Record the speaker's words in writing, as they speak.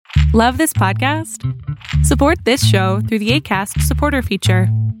Love this podcast? Support this show through the Acast supporter feature.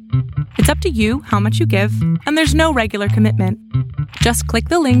 It's up to you how much you give, and there's no regular commitment. Just click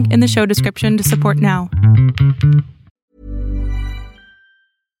the link in the show description to support now.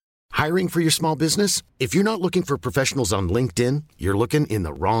 Hiring for your small business? If you're not looking for professionals on LinkedIn, you're looking in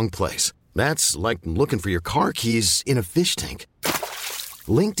the wrong place. That's like looking for your car keys in a fish tank.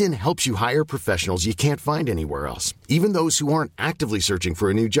 LinkedIn helps you hire professionals you can't find anywhere else, even those who aren't actively searching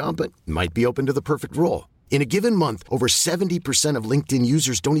for a new job but might be open to the perfect role. In a given month, over 70% of LinkedIn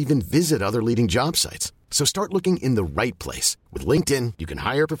users don't even visit other leading job sites. So start looking in the right place. With LinkedIn, you can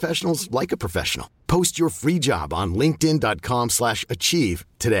hire professionals like a professional. Post your free job on linkedin.com/achieve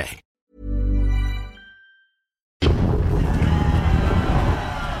today.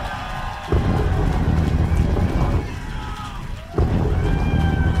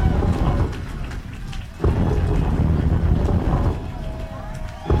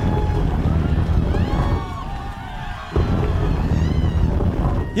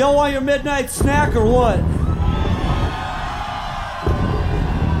 Y'all want your midnight snack or what?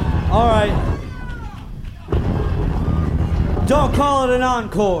 All right. Don't call it an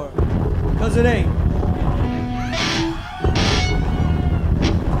encore, because it ain't.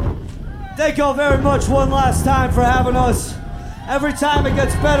 Thank y'all very much one last time for having us. Every time it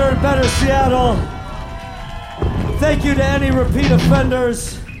gets better and better, Seattle. Thank you to any repeat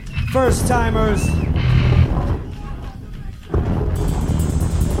offenders, first timers.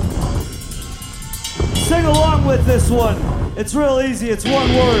 Sing along with this one. It's real easy. It's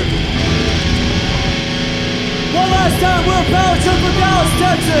one word. One last time, we're Power Trip from Dallas,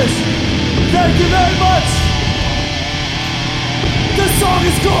 Texas. Thank you very much. This song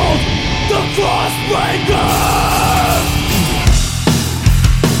is called The Crossbreaker.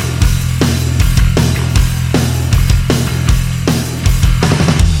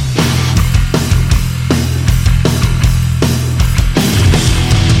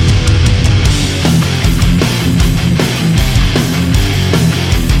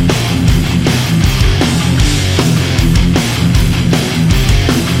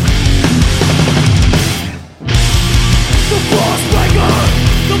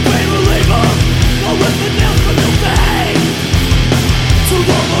 The pain reliever, I'll rip the nails from your back.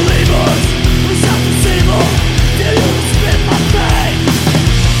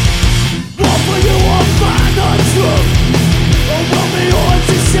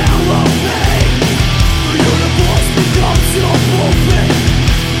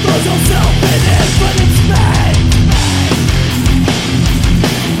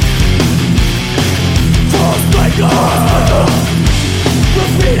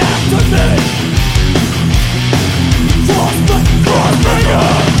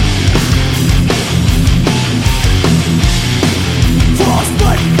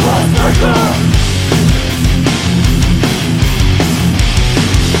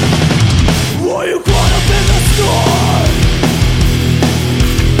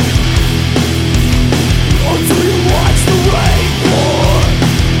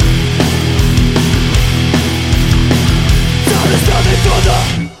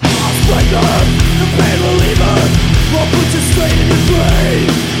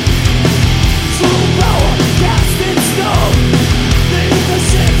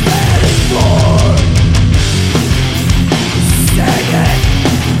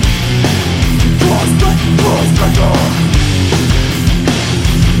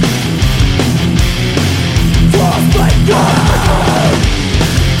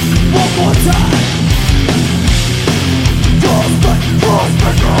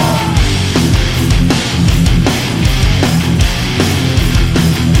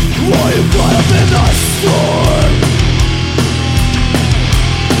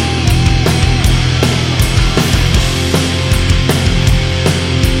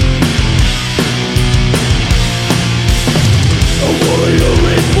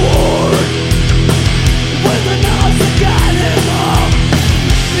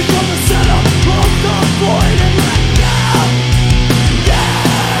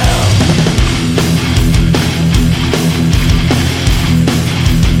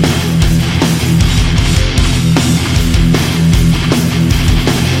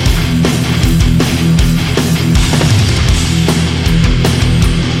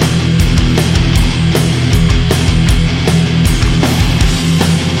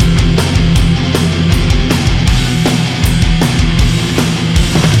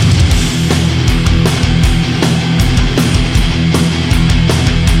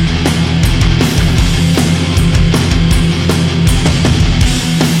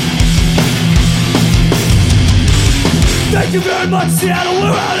 Fuck Seattle,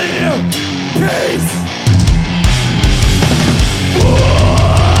 we're out of here. Peace.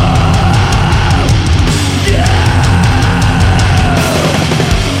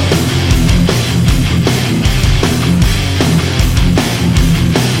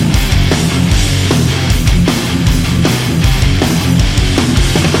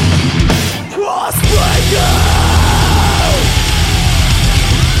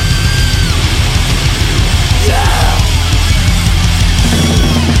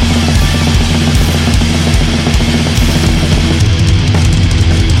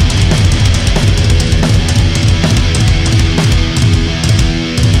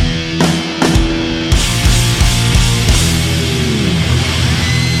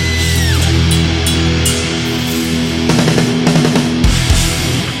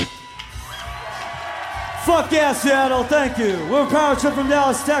 Fuck yeah, Seattle, thank you. We're Power Trip from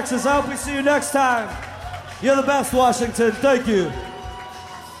Dallas, Texas. I hope we see you next time. You're the best, Washington. Thank you.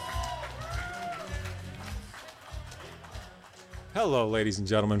 Hello, ladies and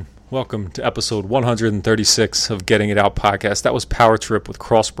gentlemen. Welcome to episode 136 of Getting It Out podcast. That was Power Trip with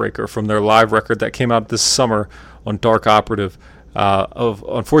Crossbreaker from their live record that came out this summer on Dark Operative.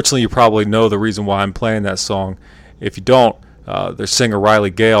 Unfortunately, you probably know the reason why I'm playing that song. If you don't, their singer Riley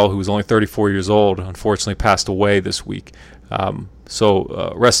Gale, who was only 34 years old, unfortunately passed away this week.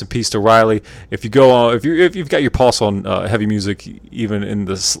 So rest in peace to Riley. If you go, if you've got your pulse on heavy music, even in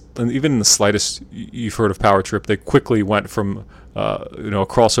the slightest, you've heard of Power Trip. They quickly went from a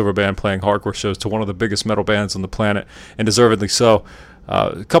crossover band playing hardcore shows to one of the biggest metal bands on the planet, and deservedly so.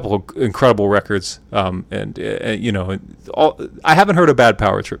 A couple of incredible records, I haven't heard a bad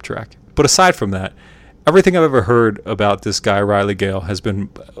Power Trip track. But aside from that, everything I've ever heard about this guy, Riley Gale, has been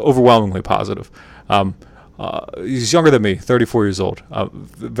overwhelmingly positive. He's younger than me, 34 years old.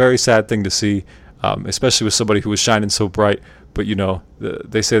 Very sad thing to see, especially with somebody who was shining so bright. But,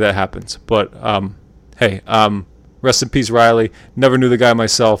 they say that happens. But, hey, rest in peace, Riley. Never knew the guy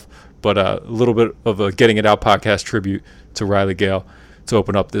myself, but a little bit of a Getting It Out podcast tribute to Riley Gale to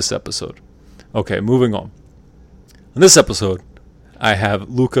open up this episode. Okay, moving on. In this episode, I have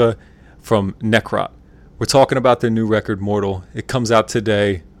Luca from Necrot. We're talking about their new record, Mortal. It comes out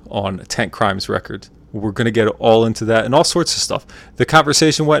today on Tank Crimes Records. We're going to get all into that and all sorts of stuff. The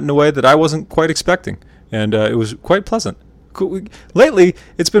conversation went in a way that I wasn't quite expecting, and it was quite pleasant. Lately,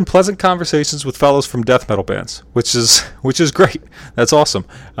 it's been pleasant conversations with fellows from death metal bands, which is great. That's awesome.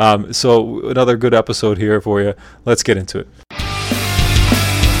 So another good episode here for you. Let's get into it.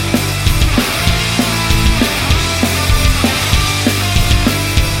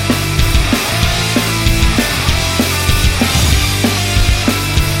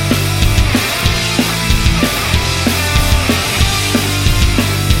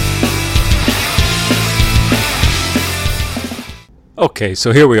 Okay,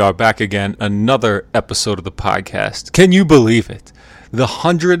 so here we are back again, another episode of the podcast. Can you believe it? The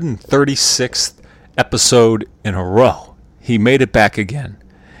 136th episode in a row. He made it back again.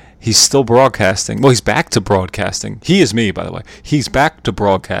 He's still broadcasting. Well, he's back to broadcasting. He is me, by the way. He's back to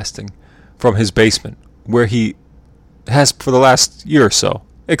broadcasting from his basement, where he has for the last year or so,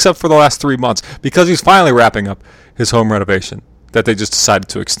 except for the last 3 months, because he's finally wrapping up his home renovation that they just decided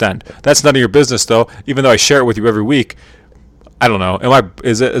to extend. That's none of your business, though, even though I share it with you every week. I don't know.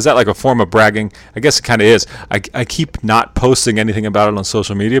 Is that like a form of bragging? I guess it kind of is. I keep not posting anything about it on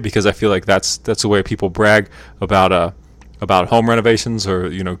social media because I feel like that's the way people brag about home renovations, or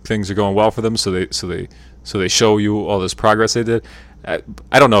things are going well for them. So they show you all this progress they did. I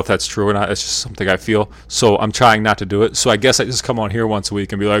don't know if that's true or not. It's just something I feel. So I'm trying not to do it. So I guess I just come on here once a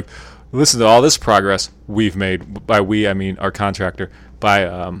week and be like, listen to all this progress we've made. By we, I mean our contractor.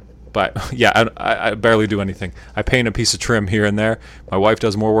 But yeah, I barely do anything. I paint a piece of trim here and there. My wife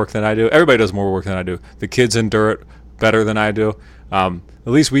does more work than I do. Everybody does more work than I do. The kids endure it better than I do. At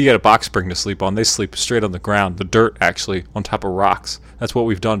least we get a box spring to sleep on. They sleep straight on the ground, the dirt actually, on top of rocks. That's what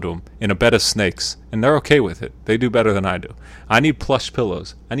we've done to them, in a bed of snakes. And they're okay with it. They do better than I do. I need plush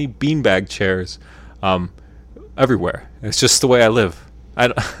pillows. I need beanbag chairs everywhere. It's just the way I live. I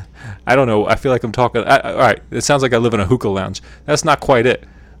don't know. I feel like I'm talking. All right, it sounds like I live in a hookah lounge. That's not quite it.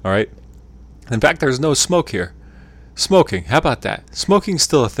 All right. In fact, there's no smoke here. Smoking, how about that? Smoking's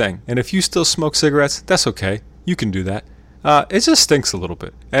still a thing, and if you still smoke cigarettes, that's okay. You can do that. It just stinks a little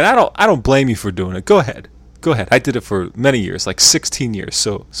bit, and I don't blame you for doing it. Go ahead. I did it for many years, like 16 years.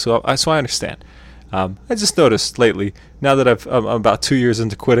 So I understand. I just noticed lately, now that I'm about 2 years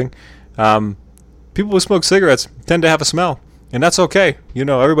into quitting, people who smoke cigarettes tend to have a smell. And that's okay. You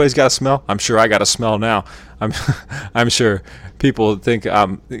know, everybody's got a smell. I'm sure I got a smell now. I'm sure people think,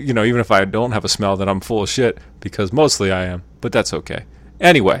 you know, even if I don't have a smell, that I'm full of shit, because mostly I am. But that's okay.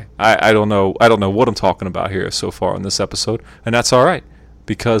 Anyway, I don't know what I'm talking about here so far in this episode, and that's all right,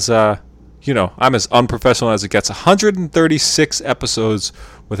 because you know, I'm as unprofessional as it gets. 136 episodes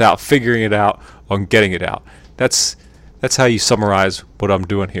without figuring it out or getting it out. That's how you summarize what I'm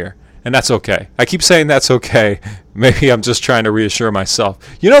doing here. And that's okay. I keep saying that's okay. Maybe I'm just trying to reassure myself.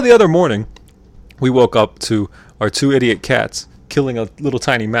 You know, the other morning, we woke up to our 2 idiot cats killing a little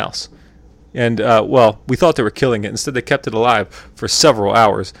tiny mouse. And, well, we thought they were killing it. Instead, they kept it alive for several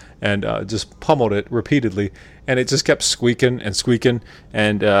hours and just pummeled it repeatedly. And it just kept squeaking and squeaking.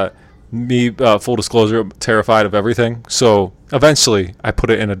 And me, full disclosure, terrified of everything. So eventually, I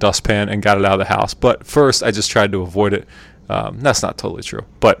put it in a dustpan and got it out of the house. But first, I just tried to avoid it. That's not totally true,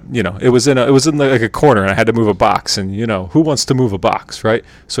 but you know, it was in like a corner, and I had to move a box, and you know, who wants to move a box, right?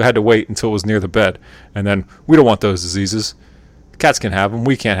 So I had to wait until it was near the bed, and then we don't want those diseases. Cats can have them,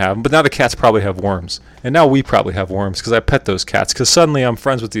 we can't have them, but now the cats probably have worms, and now we probably have worms because I pet those cats, because suddenly I'm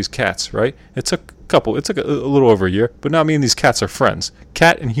friends with these cats, right? It took a little over a year, but now me and these cats are friends,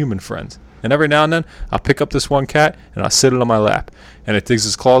 cat and human friends. And every now and then, I'll pick up this one cat, and I'll sit it on my lap, and it digs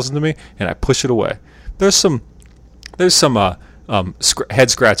its claws into me, and I push it away. There's some head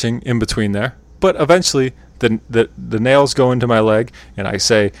scratching in between there, but eventually the nails go into my leg, and I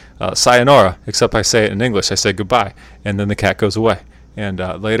say sayonara, except I say it in English. I say goodbye, and then the cat goes away. And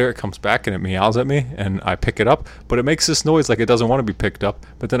later it comes back and it meows at me, and I pick it up, but it makes this noise like it doesn't want to be picked up,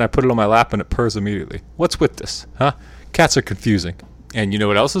 but then I put it on my lap and it purrs immediately. What's with this, huh? Cats are confusing. And you know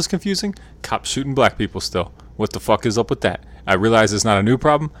what else is confusing? Cops shooting black people still. What the fuck is up with that? I realize it's not a new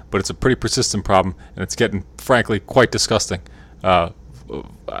problem, but it's a pretty persistent problem, and it's getting, frankly, quite disgusting. I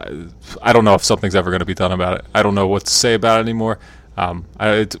don't know if something's ever going to be done about it. I don't know what to say about it anymore. I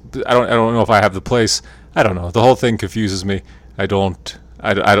don't know if I have the place. I don't know. The whole thing confuses me. I don't know.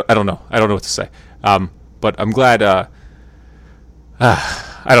 I don't know what to say. But I'm glad. I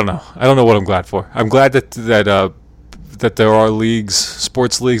don't know. I don't know what I'm glad for. I'm glad that there are leagues,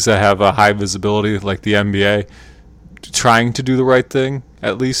 sports leagues that have a high visibility, like the NBA, trying to do the right thing.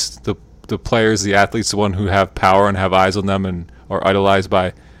 At least the players, the athletes, the one who have power and have eyes on them and are idolized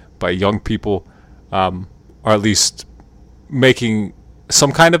by young people, are at least making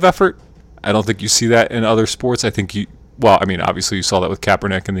some kind of effort. I don't think you see that in other sports. I think obviously you saw that with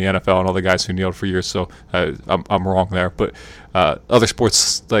Kaepernick in the NFL and all the guys who kneeled for years. So I'm wrong there. But other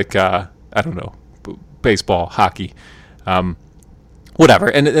sports like I don't know, baseball, hockey. Whatever,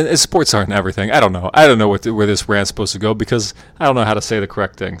 and sports aren't everything. I don't know where this rant's supposed to go, because I don't know how to say the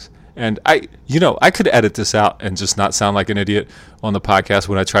correct things. And I could edit this out and just not sound like an idiot on the podcast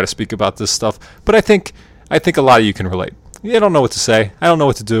when I try to speak about this stuff. But I think a lot of you can relate. I don't know what to say. I don't know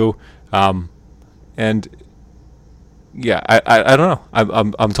what to do. And yeah, I don't know.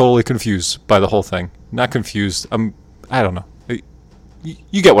 I'm totally confused by the whole thing. Not confused. I don't know.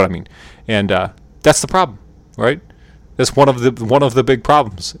 You get what I mean. And that's the problem, right? That's one of the big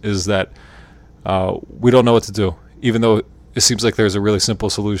problems, is that we don't know what to do, even though it seems like there's a really simple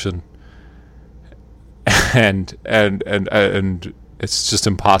solution, and it's just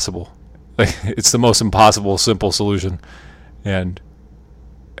impossible. Like, it's the most impossible simple solution, and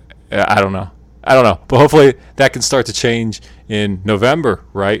I don't know. But hopefully that can start to change in November,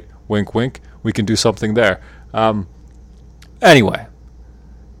 right? Wink, wink. We can do something there. Anyway.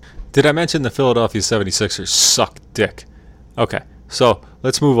 Did I mention the Philadelphia 76ers suck dick? Okay, so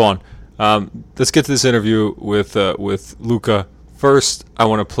let's move on. Let's get to this interview with Luka. First, I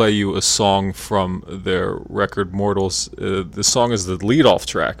want to play you a song from their record Mortals. The song is the lead-off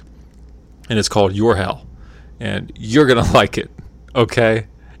track, and it's called Your Hell. And you're going to like it, okay?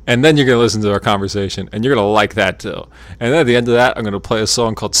 And then you're going to listen to our conversation, and you're going to like that too. And then at the end of that, I'm going to play a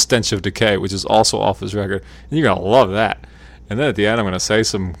song called Stench of Decay, which is also off his record, and you're going to love that. And then at the end, I'm going to say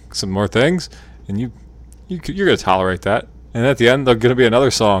some more things, and you're going to tolerate that. And at the end, there's going to be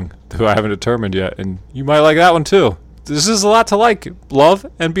another song who I haven't determined yet, and you might like that one too. This is a lot to like, love,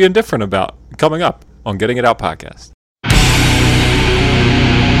 and be indifferent about, coming up on Getting It Out Podcast.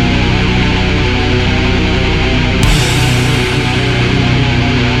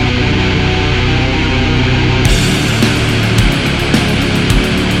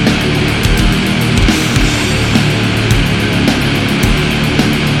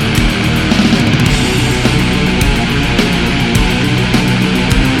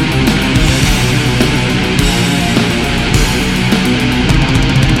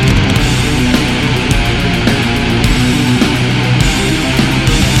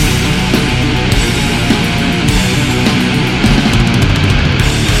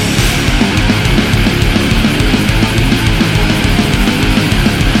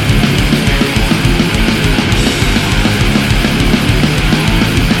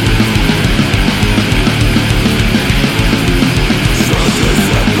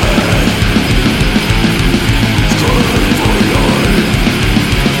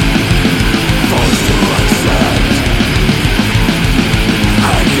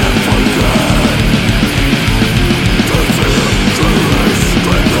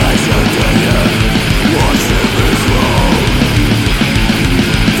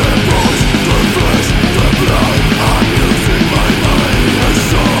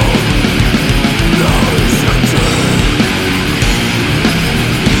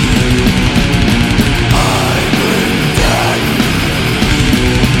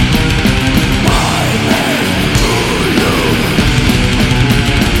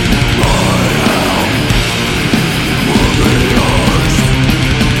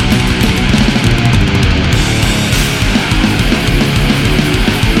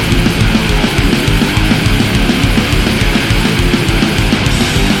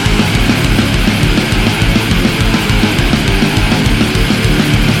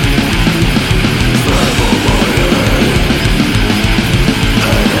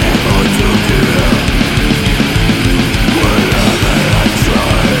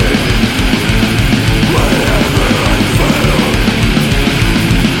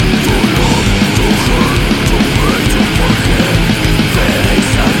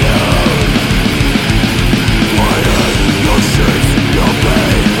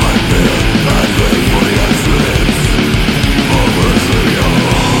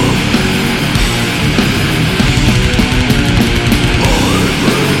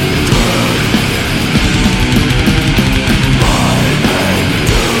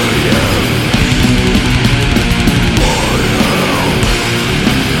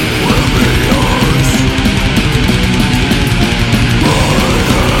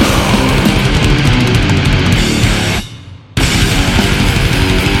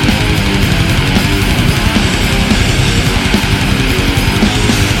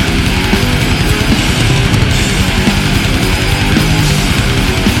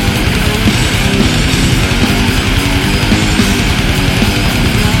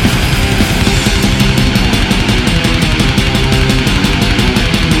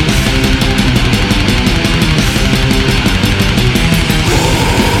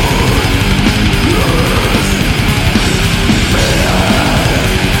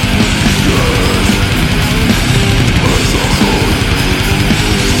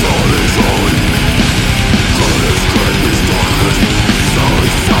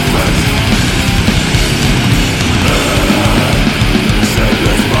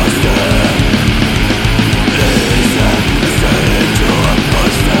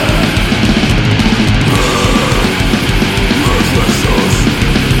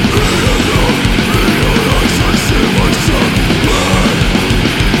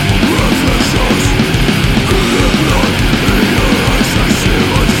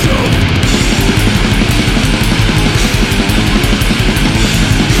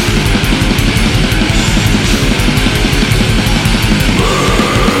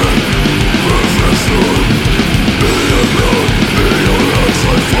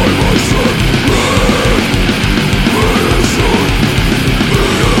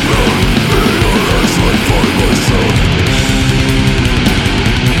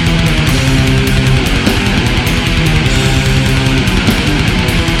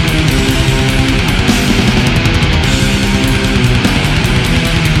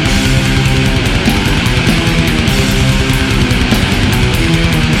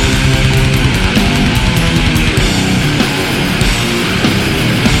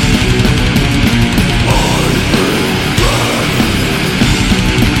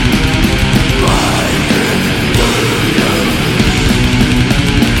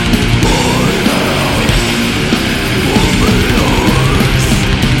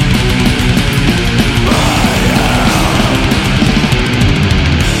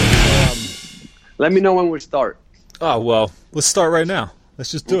 Let me know when we start. Oh, well, let's start right now. Let's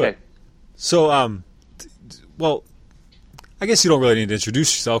just do it. So, well, I guess you don't really need to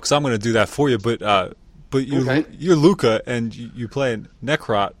introduce yourself because I'm going to do that for you. But you're Luca and you play in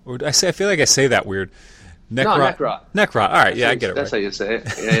Necrot. Or I feel like I say that weird. Necrot. Necrot. All right, I get it. That's right. how you say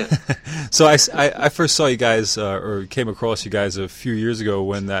it. Yeah. So I first saw you guys or came across you guys a few years ago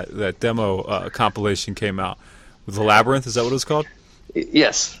when that demo compilation came out with the Labyrinth. Is that what it was called?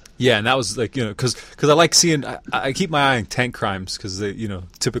 Yes. Yeah, and that was like, because I like seeing, I keep my eye on Tank Crimes because they,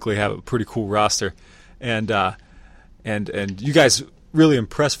 typically have a pretty cool roster, and you guys really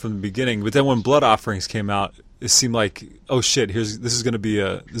impressed from the beginning. But then when Blood Offerings came out, it seemed like, oh shit, this is gonna be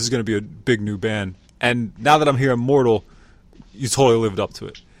a big new band. And now that I'm here, Immortal, you totally lived up to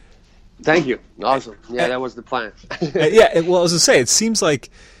it. Thank you. Awesome. Yeah, that was the plan. Well, I was gonna say, it seems like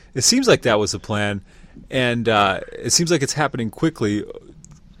that was the plan, and it seems like it's happening quickly.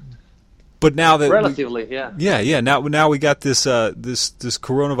 But now that relatively, yeah. Now we got this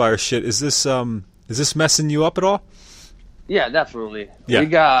coronavirus shit. Is this messing you up at all? Yeah, definitely.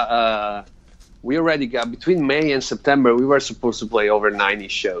 Yeah. We already got between May and September. We were supposed to play over 90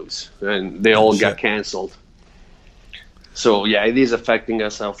 shows, and they all got canceled. So yeah, it is affecting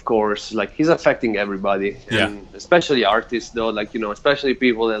us, of course. Like, it's affecting everybody, and especially artists, though. Like, especially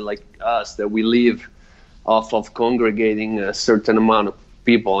people that like us, that we live off of congregating a certain amount of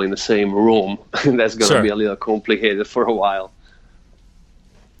people in the same room. That's going to be a little complicated for a while.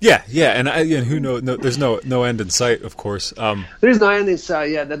 Yeah, and who knows? No, there's no end in sight, of course. There is no end in sight.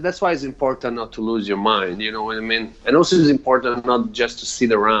 Yeah, that's why it's important not to lose your mind. You know what I mean? And also, it's important not just to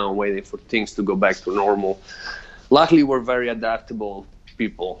sit around waiting for things to go back to normal. Luckily, we're very adaptable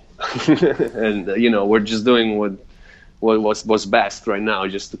people, and we're just doing what's best right now,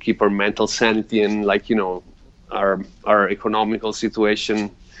 just to keep our mental sanity and our economical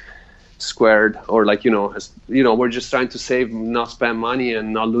situation squared, or we're just trying to save, not spend money,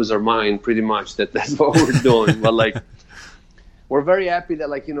 and not lose our mind. Pretty much that's what we're doing. But we're very happy that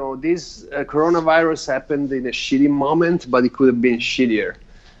this coronavirus happened in a shitty moment, but it could have been shittier,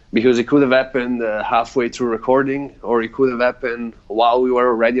 because it could have happened halfway through recording, or it could have happened while we were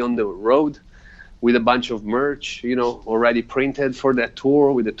already on the road with a bunch of merch, already printed for that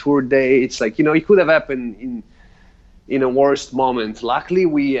tour with the tour dates. It could have happened in a worst moment.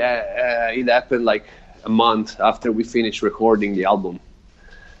 Luckily, it happened like a month after we finished recording the album.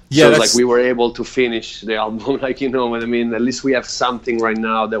 Yeah, so we were able to finish the album. You know what I mean? At least we have something right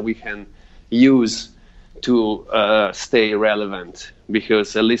now that we can use to stay relevant,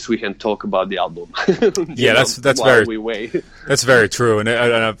 because at least we can talk about the album. That's while we wait. That's very true. And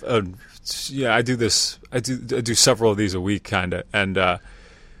I do this. I do several of these a week, kind of, and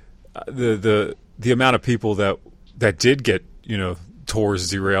the amount of people that did get tours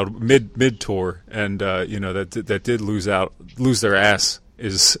derailed mid tour, and that did lose their ass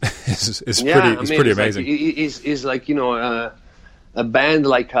is pretty amazing. A band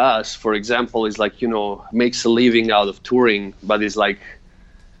like us, for example, is makes a living out of touring, but it's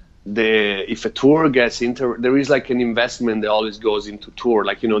if a tour gets there is an investment that always goes into tour.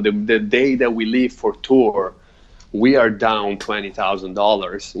 The day that we leave for tour, we are down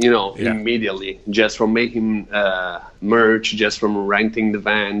 $20,000, immediately, just from making merch, just from renting the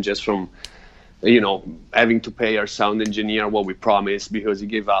van, just from, having to pay our sound engineer what we promised because he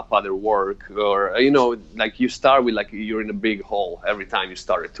gave up other work, or, you start with you're in a big hole every time you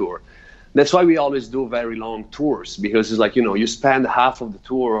start a tour. That's why we always do very long tours, because it's you spend half of the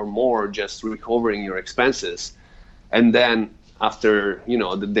tour or more just recovering your expenses, and then after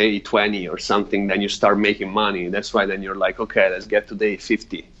the day 20 or something, then you start making money. That's why then you're okay, let's get to day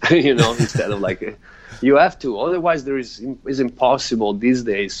 50, instead of you have to. Otherwise, it's impossible these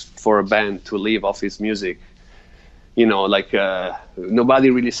days for a band to live off its music. Nobody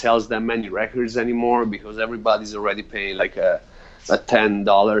really sells that many records anymore, because everybody's already paying a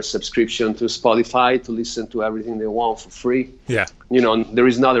 $10 subscription to Spotify to listen to everything they want for free. Yeah. There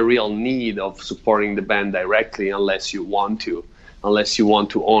is not a real need of supporting the band directly unless you want to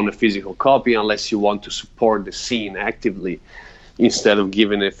own a physical copy, unless you want to support the scene actively instead of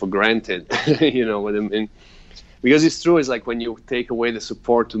giving it for granted. You know what I mean? Because it's true, it's when you take away the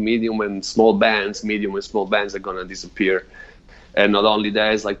support to medium and small bands are going to disappear. And not only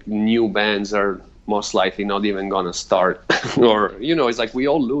that, it's new bands are most likely not even going to start. Or, it's we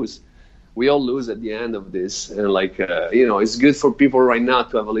all lose. We all lose at the end of this. And it's good for people right now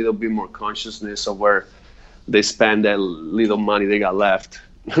to have a little bit more consciousness of where they spend that little money they got left.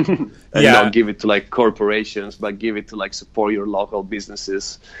 And not give it to corporations, but give it to support your local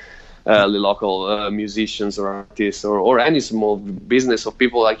businesses. the local musicians or artists or any small business of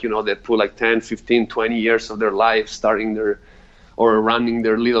people like, that put like 10, 15, 20 years of their life starting or running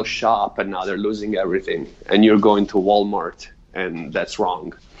their little shop, and now they're losing everything. And you're going to Walmart, and that's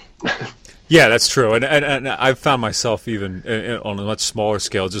wrong. Yeah, that's true. And I've found myself even on a much smaller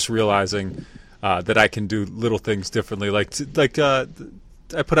scale just realizing that I can do little things differently.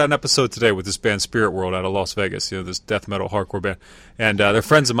 I put out an episode today with this band Spirit World out of Las Vegas, this death metal hardcore band. And they're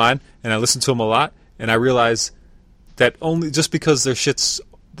friends of mine, and I listen to them a lot, and I realize that only just because their shit's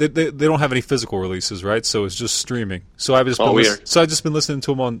they don't have any physical releases, right? So it's just streaming. So I've just been listening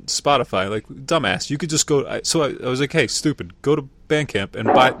to them on Spotify. Like, dumbass, you could just go. I was like, hey, stupid, go to Bandcamp and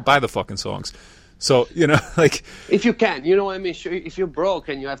buy the fucking songs. So like, if you can, what I mean. Sure, if you're broke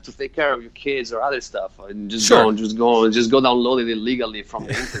and you have to take care of your kids or other stuff, and just go download it illegally from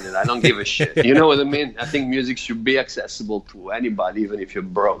the internet. I don't give a shit. You know what I mean? I think music should be accessible to anybody, even if you're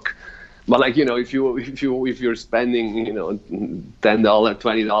broke. But like, if you're spending $10,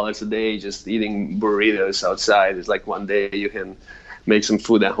 $20 a day just eating burritos outside, it's like one day you can make some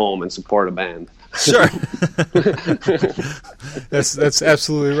food at home and support a band. Sure. That's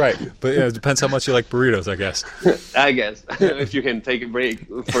absolutely right. But it depends how much you like burritos, I guess. I guess if you can take a break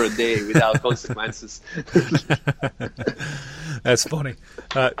for a day without consequences. That's funny.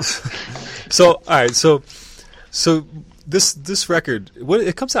 So all right, so this record,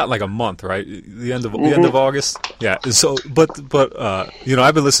 it comes out in like a month, right? The end of August. Yeah. So but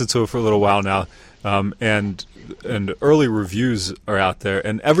I've been listening to it for a little while now, and early reviews are out there,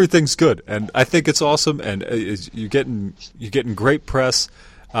 and everything's good, and I think it's awesome, and you're getting great press.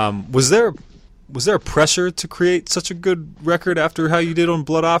 Was there a pressure to create such a good record after how you did on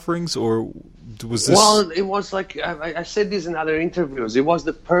Blood Offerings, or was this? Well, it was like I said this in other interviews. It was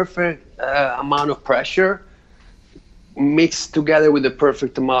the perfect amount of pressure mixed together with the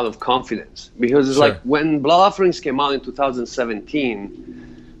perfect amount of confidence, because it's like when Blood Offerings came out in 2017,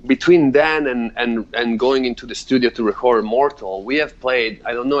 between then and going into the studio to record Mortal, we have played,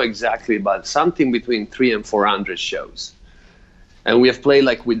 I don't know exactly, but something between 300 and 400 shows. And we have played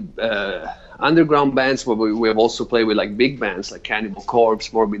like with underground bands, but we have also played with like big bands like Cannibal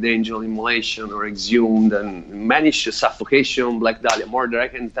Corpse, Morbid Angel, Immolation, or Exhumed, and many Suffocation, Black Dahlia Murder. I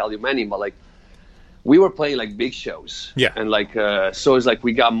can't tell you many, but like we were playing like big shows. Yeah. And like, so it's like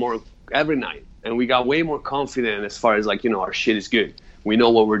we got more every night, and we got way more confident as far as like, our shit is good. We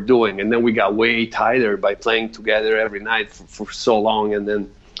know what we're doing. And then we got way tighter by playing together every night for so long. And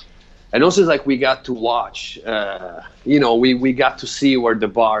also it's like we got to watch, we got to see where the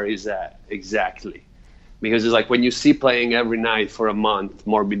bar is at exactly. Because it's like when you see playing every night for a month,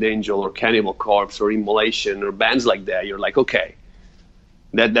 Morbid Angel or Cannibal Corpse or Immolation or bands like that, you're like, okay,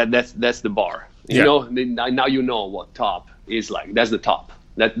 that's the bar. Now you know what top is like. That's the top.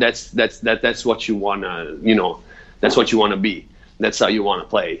 That's what you wanna, that's what you wanna be. That's how you want to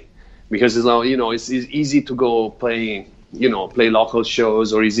play, because it's easy to go play local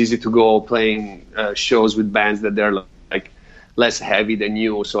shows, or it's easy to go playing shows with bands that they're like less heavy than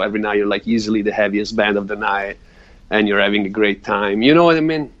you. So every night you're like easily the heaviest band of the night, and you're having a great time. You know what I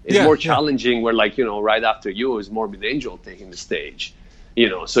mean? It's more challenging where like, right after you is Morbid Angel taking the stage.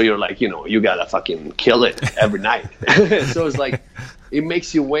 So you're like, you gotta fucking kill it every night. So it's like, it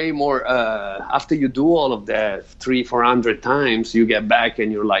makes you way more, after you do all of that 300-400 times, you get back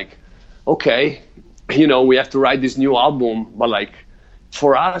and you're like, okay, we have to write this new album. But like,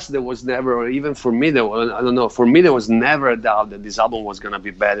 for us, there was never, or even for me, there was never a doubt that this album was going to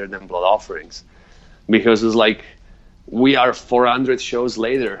be better than Blood Offerings. Because it's like, we are 400 shows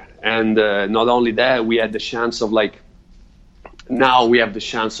later. And not only that, we had the chance of like, now we have the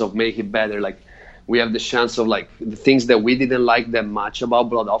chance of making it better. Like, we have the chance of like the things that we didn't like that much about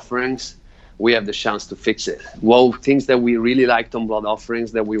Blood Offerings, we have the chance to fix it. Well, things that we really liked on Blood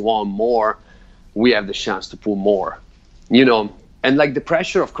Offerings that we want more, we have the chance to put more, and like the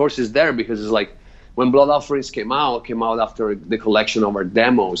pressure of course is there, because it's like when Blood Offerings came out after the collection of our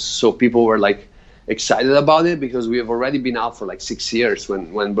demos. So people were like excited about it because we have already been out for like 6 years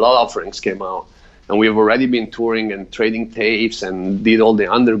when Blood Offerings came out. And we've already been touring and trading tapes and did all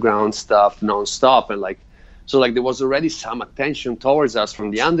the underground stuff nonstop. And like, so like there was already some attention towards us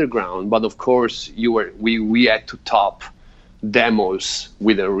from the underground. But of course, we had to top demos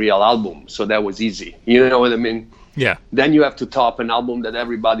with a real album. So that was easy. You know what I mean? Yeah. Then you have to top an album that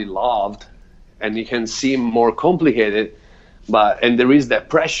everybody loved, and it can seem more complicated. And there is that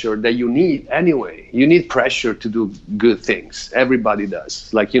pressure that you need anyway. You need pressure to do good things. Everybody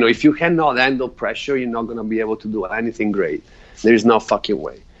does. Like, if you cannot handle pressure, you're not going to be able to do anything great. There is no fucking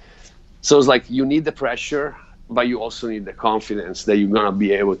way. So it's like you need the pressure, but you also need the confidence that you're gonna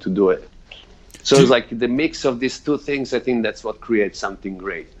be able to do it. So it's like the mix of these two things. I think that's what creates something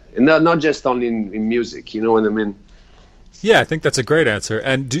great, and not just only in music. You know what I mean? Yeah, I think that's a great answer.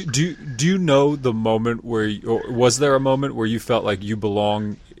 And do you know the moment where, or was there a moment where you felt like you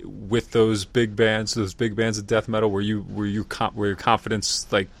belong with those big bands of death metal? Where your confidence,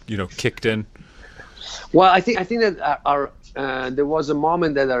 like, you know, kicked in? Well, I think that there was a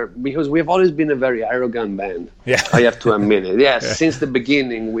moment because we've always been a very arrogant band. Yeah, I have to admit it. Yes, yeah. Since the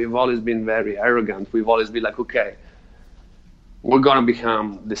beginning, we've always been very arrogant. We've always been like, okay, we're gonna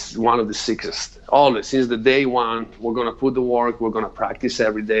become one of the sickest. Always, since the day one, we're gonna put the work. We're gonna practice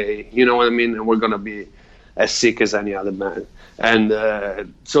every day. You know what I mean? And we're gonna be as sick as any other band. And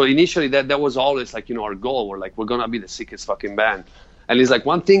so initially, that was always like, you know, our goal. We're gonna be the sickest fucking band. And it's like,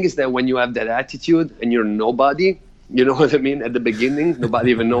 one thing is that when you have that attitude and you're nobody, you know what I mean? At the beginning,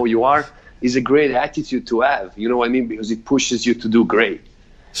 nobody even know who you are, is a great attitude to have. You know what I mean? Because it pushes you to do great.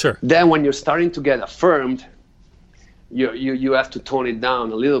 Sure. Then when you're starting to get affirmed, you have to tone it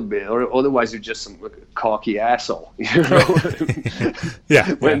down a little bit, or otherwise you're just some cocky asshole. You know?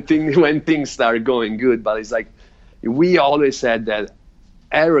 Yeah. When things start going good, but it's like, we always said that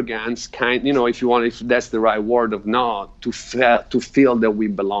arrogance, you know, if that's the right word of not, to feel that we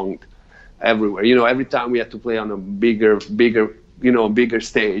belonged everywhere. You know, every time we had to play on a bigger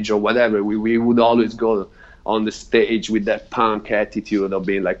stage or whatever, we would always go on the stage with that punk attitude of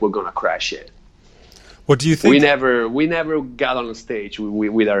being like, we're gonna crash it. What do you think? We never got on the stage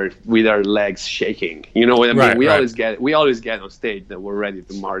with our legs shaking. You know what I mean? Right, we always get on stage that we're ready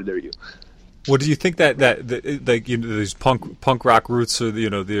to murder you. What do you think that like, you know, these punk rock roots, or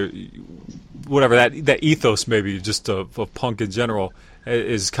whatever that ethos maybe just of punk in general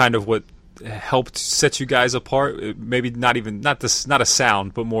is kind of what helped set you guys apart? Maybe not a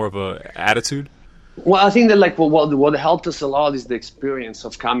sound, but more of a attitude. Well, I think that like what helped us a lot is the experience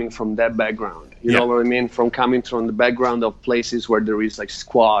of coming from that background. You know what I mean? From coming from the background of places where there is like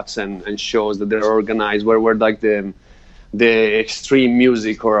squats and shows that they're organized, where like the extreme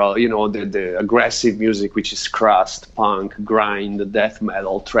music, or you know, the aggressive music, which is crust, punk, grind, death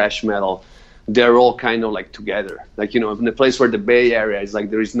metal, thrash metal, they're all kind of like together. Like, you know, in the place where the Bay Area is like,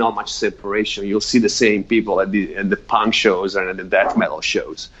 there is not much separation. You'll see the same people at the punk shows and at the death metal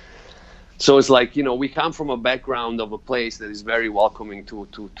shows. So it's like, you know, we come from a background of a place that is very welcoming to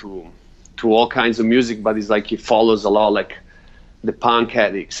all kinds of music, but it's like, it follows a lot like the punk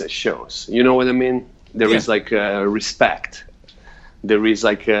addicts at shows. You know what I mean? There is like respect. There is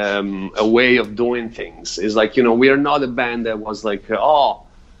like a way of doing things. It's like, you know, we are not a band that was like,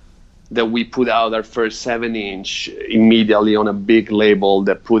 that we put out our first 7-inch immediately on a big label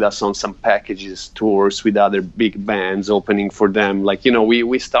that put us on some packages, tours with other big bands, opening for them. Like, you know,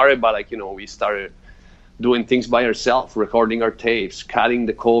 we started by like, you know, we started doing things by ourselves, recording our tapes, cutting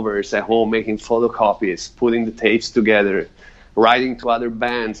the covers at home, making photocopies, putting the tapes together, writing to other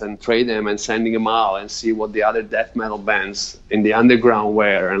bands and trade them and sending them out and see what the other death metal bands in the underground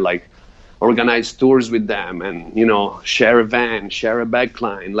were, and like organize tours with them, and, you know, share a van, share a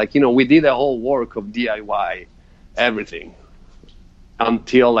backline. Like, you know, we did a whole work of DIY everything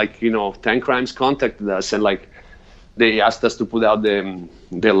until like, you know, Tankcrimes contacted us and like they asked us to put out the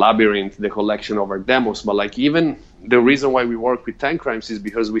Labyrinth, the collection of our demos. But like, even the reason why we work with Tankcrimes is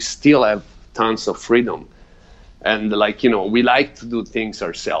because we still have tons of freedom. And like, you know, we like to do things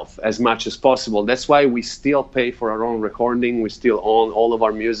ourselves as much as possible. That's why we still pay for our own recording. We still own all of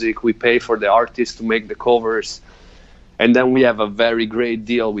our music. We pay for the artists to make the covers. And then we have a very great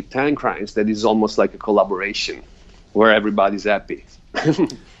deal with Tankcrimes that is almost like a collaboration where everybody's happy.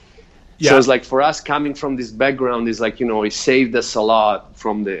 So it's like, for us, coming from this background is like, you know, it saved us a lot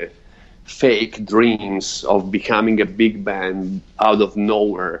from the fake dreams of becoming a big band out of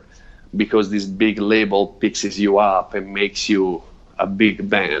nowhere, because this big label picks you up and makes you a big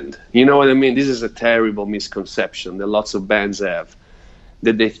band. You know what I mean? This is a terrible misconception that lots of bands have,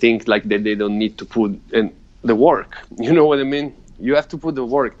 that they think like that they don't need to put in the work. You know what I mean? You have to put the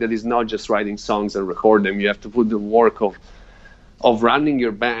work that is not just writing songs and record them. You have to put the work of running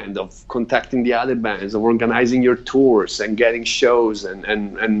your band, of contacting the other bands, of organizing your tours and getting shows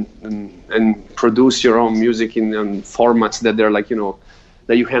and produce your own music in formats that they're like, you know,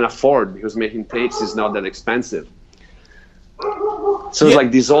 that you can afford, because making tapes is not that expensive. So it's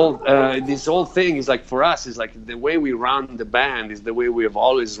like this whole thing is like, for us, is like the way we run the band is the way we have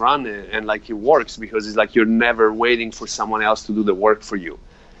always run it, and like it works because it's like you're never waiting for someone else to do the work for you.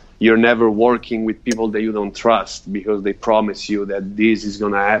 You're never working with people that you don't trust because they promise you that this is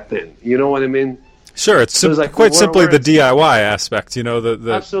gonna happen. You know what I mean? Sure, it's So it's like quite simply we're- the DIY aspect, you know,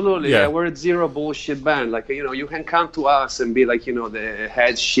 the Absolutely, yeah. We're a zero bullshit band. Like, you know, you can come to us and be like, you know, the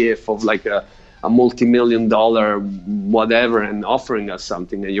head chef of like a multi-million-dollar whatever and offering us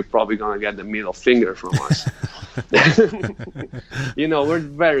something, and you're probably gonna get the middle finger from us. You know, we're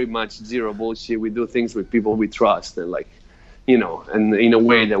very much zero bullshit. We do things with people we trust, and like, you know, and in a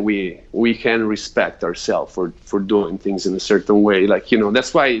way that we can respect ourselves for doing things in a certain way. Like, you know,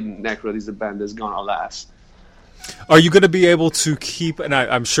 that's why Necrot is a band that's gonna last. Are you going to be able to keep? And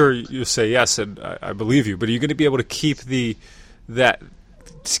I'm sure you say yes, and I believe you. But are you going to be able to keep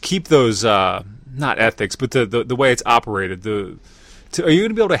keep those not ethics, but the way it's operated? Are you going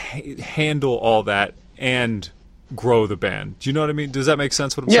to be able to handle all that and grow the band? Do you know what I mean? Does that make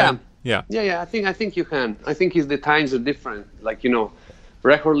sense? What I'm saying? Yeah. Yeah. I think you can. I think the times are different. Like, you know,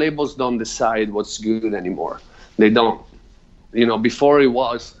 record labels don't decide what's good anymore. They don't. You know, before it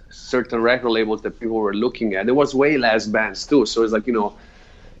was certain record labels that people were looking at. There was way less bands too. So it's like, you know,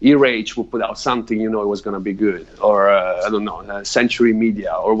 E-Rage would put out something, you know, it was going to be good. Or, I don't know, Century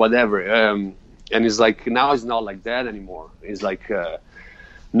Media or whatever. And it's like, now it's not like that anymore. It's like,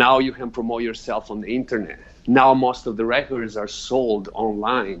 now you can promote yourself on the internet. Now most of the records are sold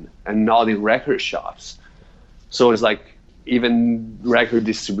online and not in record shops. So it's like, even record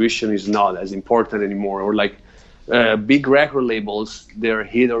distribution is not as important anymore. Or like, big record labels, they're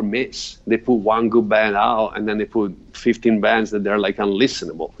hit or miss. They put one good band out, and then they put 15 bands that they're like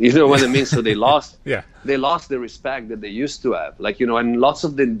unlistenable. You know what I mean? So they lost, they lost the respect that they used to have. Like, you know, and lots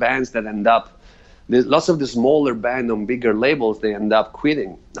of the bands that end up, lots of the smaller band on bigger labels, they end up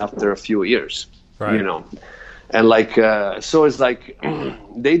quitting after a few years. Right. You know, and like, so it's like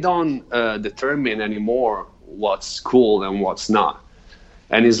they don't determine anymore what's cool and what's not.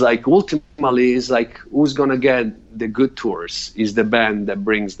 And it's like, ultimately, it's like, who's going to get the good tours is the band that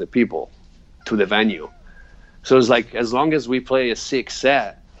brings the people to the venue. So it's like, as long as we play a sick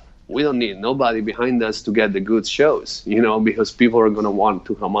set, we don't need nobody behind us to get the good shows, you know, because people are going to want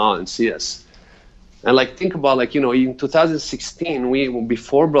to come out and see us. And like, think about, like, you know, in 2016,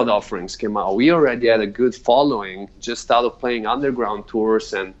 before Blood Offerings came out, we already had a good following just out of playing underground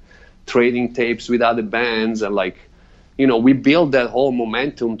tours and trading tapes with other bands. And like, you know, we built that whole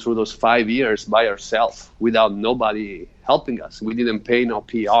momentum through those 5 years by ourselves without nobody helping us. We didn't pay no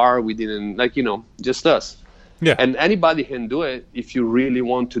PR. We didn't, like, you know, just us. Yeah. And anybody can do it if you really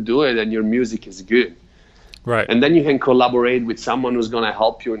want to do it and your music is good. Right. And then you can collaborate with someone who's going to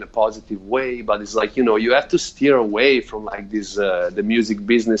help you in a positive way. But it's like, you know, you have to steer away from like this, the music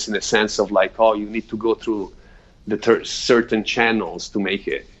business in a sense of like, oh, you need to go through the certain channels to make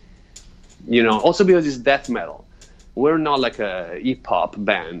it. You know, also because it's death metal. We're not like a hip-hop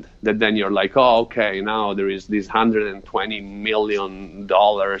band that then you're like, oh, okay, now there is this $120 million.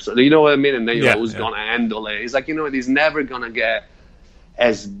 You know what I mean? And then you're like, who's going to handle it? It's like, you know, it is never going to get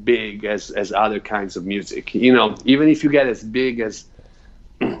as big as other kinds of music. You know, even if you get as big as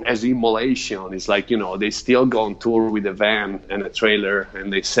Immolation, it's like, you know, they still go on tour with a van and a trailer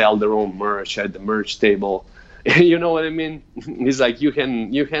and they sell their own merch at the merch table. You know what I mean? It's like you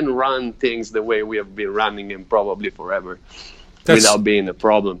can run things the way we have been running them probably forever without being a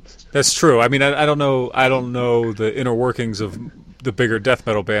problem. That's true. I mean, I don't know the inner workings of the bigger death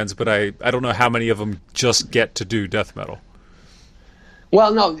metal bands, but I don't know how many of them just get to do death metal.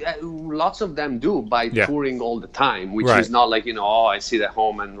 Well, no, lots of them do by touring all the time, which is not like, you know, oh, I sit at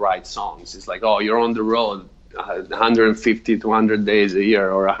home and write songs. It's like, oh, you're on the road 150 to 100 days a year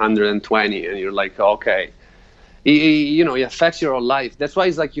or 120, and you're like, okay. You know, it affects your whole life. That's why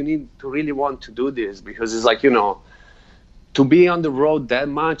it's like you need to really want to do this, because it's like, you know, to be on the road that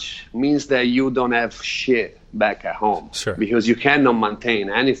much means that you don't have shit back at home. Sure. Because you cannot maintain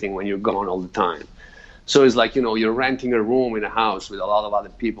anything when you're gone all the time. So it's like, you know, you're renting a room in a house with a lot of other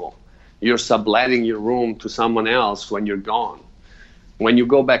people. You're subletting your room to someone else when you're gone. When you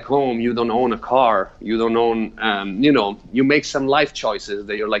go back home, you don't own a car. You don't own, you know, you make some life choices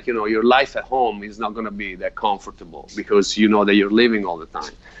that you're like, you know, your life at home is not going to be that comfortable because you know that you're living all the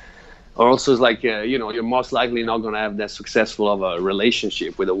time. Or also it's like, you know, you're most likely not going to have that successful of a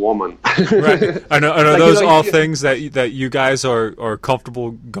relationship with a woman. Right. Are like, those you know, all things that you guys are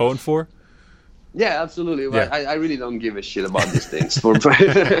comfortable going for? Yeah, absolutely. Yeah. I really don't give a shit about these things.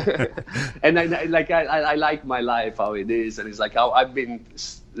 And I like my life how it is, and it's like how I've been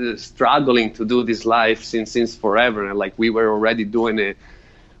struggling to do this life since forever. And like we were already doing it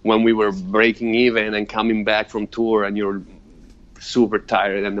when we were breaking even and coming back from tour, and you're super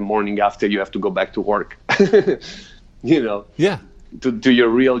tired, and the morning after you have to go back to work. You know. Yeah. to your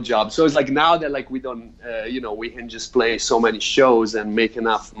real job. So it's like now that like we don't, we can just play so many shows and make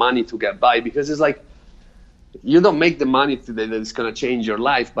enough money to get by, because it's like, you don't make the money that is going to change your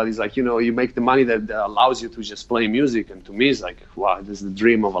life, but it's like, you make the money that allows you to just play music. And to me, it's like, wow, this is the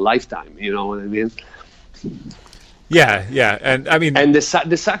dream of a lifetime. You know what I mean? Yeah. And I mean, and the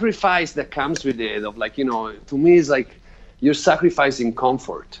sacrifice that comes with it of like, to me, is like you're sacrificing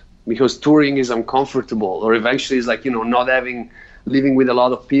comfort, because touring is uncomfortable, or eventually it's like, not living with a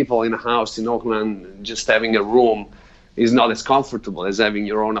lot of people in a house in Oakland, just having a room is not as comfortable as having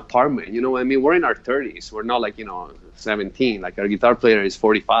your own apartment. You know what I mean? We're in our 30s. We're not like, 17. Like our guitar player is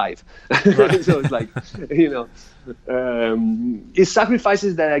 45. Right. So it's like, it's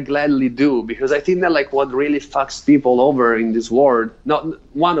sacrifices that I gladly do, because I think that like what really fucks people over in this world, not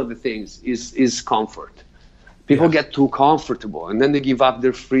one of the things is comfort. People get too comfortable, and then they give up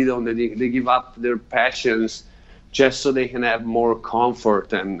their freedom, they give up their passions just so they can have more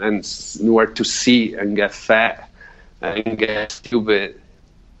comfort and where to sit and get fat and get stupid.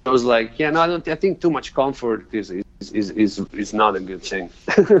 I was like, I think too much comfort is not a good thing.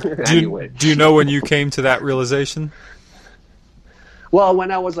 Anyway. Do you know when you came to that realization? Well,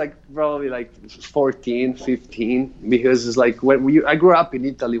 when I was like probably like 14, 15, because it's like I grew up in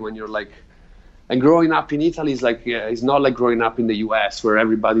Italy when you're like, and growing up in Italy is like, it's not like growing up in the US where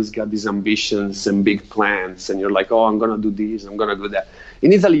everybody's got these ambitions and big plans, and you're like, oh, I'm going to do this, I'm going to do that.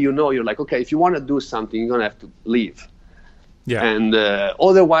 In Italy, you're like, okay, if you want to do something, you're going to have to leave. Yeah. And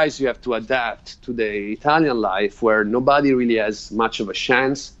otherwise, you have to adapt to the Italian life where nobody really has much of a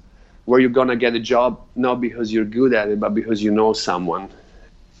chance, where you're going to get a job, not because you're good at it, but because you know someone,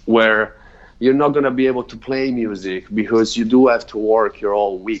 where you're not going to be able to play music because you do have to work your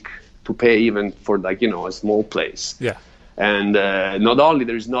whole week to pay even for like, a small place. Yeah. And not only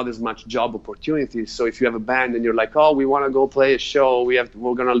there's not as much job opportunities. So if you have a band and you're like, oh, we want to go play a show, we're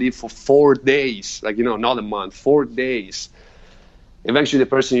going to leave for 4 days, like, not a month, 4 days. Eventually the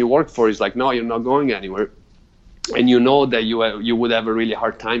person you work for is like, no, you're not going anywhere. And you know that you would have a really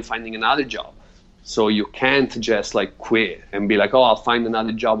hard time finding another job. So you can't just like quit and be like, oh, I'll find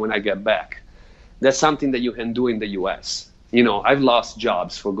another job when I get back. That's something that you can do in the US. I've lost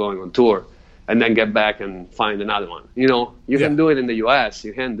jobs for going on tour and then get back and find another one. You can do it in the US,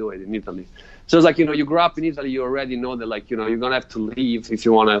 you can't do it in Italy. So it's like, you grew up in Italy, you already know that like, you're going to have to leave if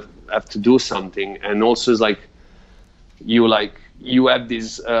you want to have to do something. And also it's like, you have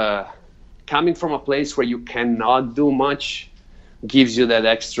this, coming from a place where you cannot do much gives you that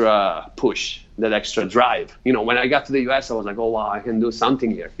extra push, that extra drive. When I got to the US, I was like, oh, wow, I can do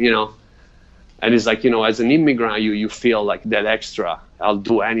something here, And it's like, as an immigrant, you feel like that extra, I'll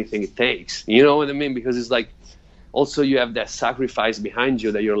do anything it takes. You know what I mean? Because it's like, also you have that sacrifice behind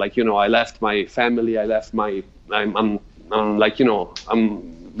you that you're like, I left my family, I'm like,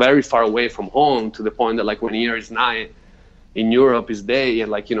 I'm very far away from home, to the point that like when here is night, in Europe is day,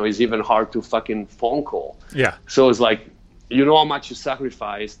 and like, it's even hard to fucking phone call. Yeah. So it's like, how much you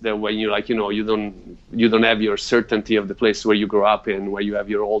sacrifice that when you like, you don't have your certainty of the place where you grew up in, where you have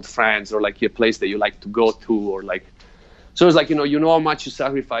your old friends, or like a place that you like to go to, or like, so it's like, you know how much you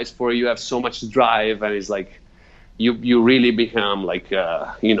sacrifice for it. You have so much drive, and it's like, you really become like,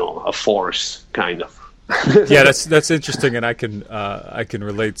 a force kind of. Yeah, that's interesting, and I can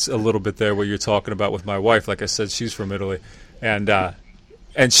relate a little bit there what you're talking about with my wife. Like I said, she's from Italy, and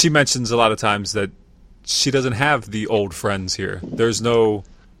she mentions a lot of times that she doesn't have the old friends here. There's no,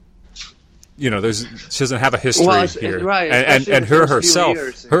 she doesn't have a history here, right? And her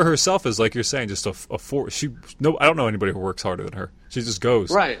herself is like you're saying, just a force. I don't know anybody who works harder than her. She just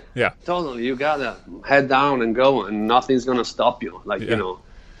goes. Right. Yeah. Totally. You gotta head down and go, and nothing's gonna stop you. Like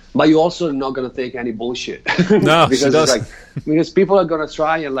But you also are not gonna take any bullshit. No, because because people are gonna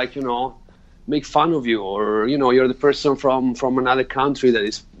try and make fun of you, or you're the person from another country that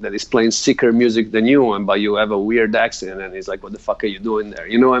is playing sicker music than you, but you have a weird accent, and it's like, what the fuck are you doing there?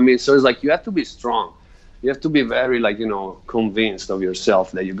 You know what I mean? So it's like, you have to be strong. You have to be very convinced of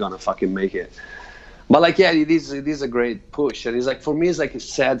yourself that you're gonna fucking make it. But it is a great push, and it's like, for me, it's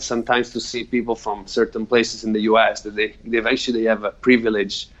sad sometimes to see people from certain places in the US that they eventually have a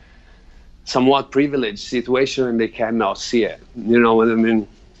somewhat privileged situation, and they cannot see it. You know what I mean?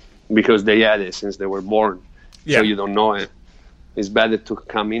 Because they had it since they were born. Yeah. So you don't know it. It's better to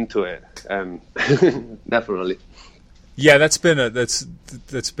come into it, definitely. Yeah, that's been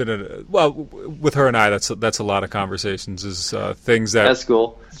well, with her and I, that's a lot of conversations. Is things that that's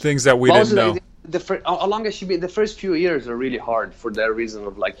cool. Things that we didn't know. The first few years are really hard for that reason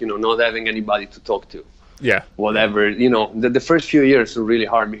of not having anybody to talk to. Yeah. Whatever, the first few years are really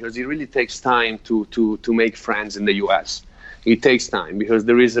hard, because it really takes time to make friends in the US. it takes time because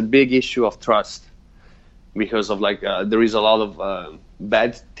there is a big issue of trust because of like there is a lot of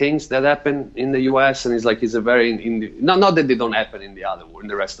bad things that happen in the US, and it's a very not that they don't happen in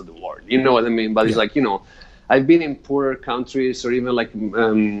the rest of the world, you know what I mean, but it's like, you know, I've been in poorer countries or even like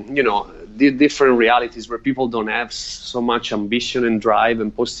you know, different realities where people don't have so much ambition and drive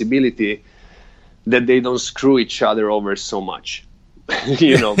and possibility that they don't screw each other over so much.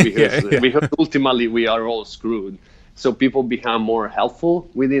 You know, because ultimately we are all screwed. So people become more helpful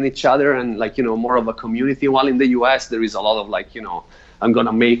within each other and like, you know, more of a community. While in the US, there is a lot of like, you know, I'm going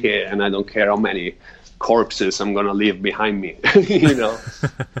to make it and I don't care how many corpses I'm going to leave behind me, you know.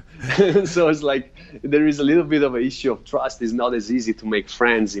 So it's like there is a little bit of an issue of trust. It's not as easy to make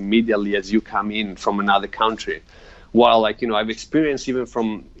friends immediately as you come in from another country. While like, you know, I've experienced even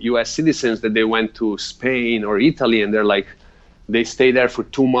from US citizens that they went to Spain or Italy and they're like, they stay there for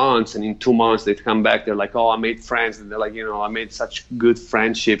 2 months, and in 2 months they come back. They're like, oh, I made friends. And they're like, you know, I made such good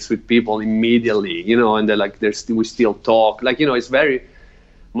friendships with people immediately, you know, and they're like, we still talk. Like, you know, it's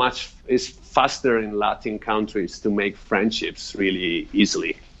faster in Latin countries to make friendships really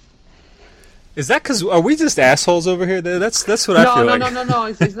easily. Is that because are we just assholes over here? That's what I feel like. No.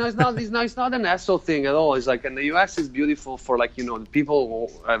 It's not an asshole thing at all. It's like, and the US is beautiful for like, you know, people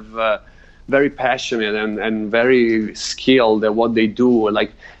who have very passionate and very skilled at what they do.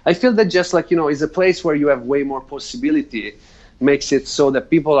 Like, I feel that just like, you know, it's a place where you have way more possibility, makes it so that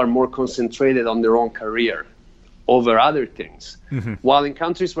people are more concentrated on their own career over other things. Mm-hmm. While in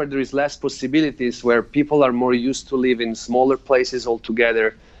countries where there is less possibilities, where people are more used to live in smaller places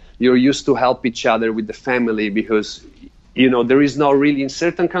altogether, you're used to help each other with the family because, you know, there is not really, in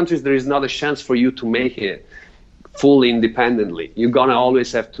certain countries, there is not a chance for you to make it fully independently. You're going to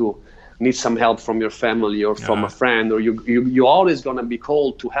always have to need some help from your family or from a friend, or you're always going to be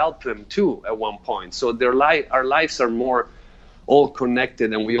called to help them too at one point. So our lives are more all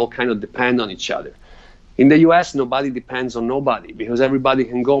connected and we all kind of depend on each other. In the US, nobody depends on nobody because everybody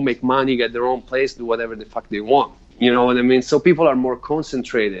can go make money, get their own place, do whatever the fuck they want. You know what I mean? So people are more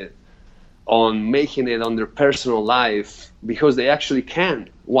concentrated on making it on their personal life because they actually can.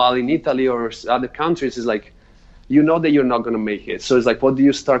 While in Italy or other countries, it's like, you know that you're not going to make it. So it's like, what do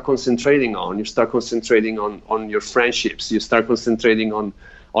you start concentrating on? You start concentrating on your friendships. You start concentrating on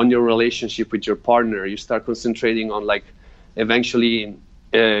your relationship with your partner. You start concentrating on like eventually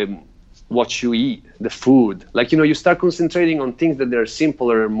what you eat, the food. Like, you know, you start concentrating on things that are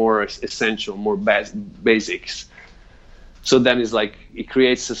simpler, more essential, more basics. So then it's like, it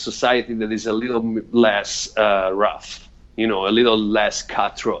creates a society that is a little less rough, you know, a little less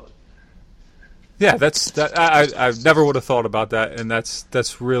cutthroat. Yeah, I never would have thought about that, and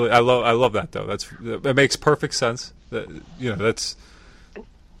that's really I love that though. It makes perfect sense. You know,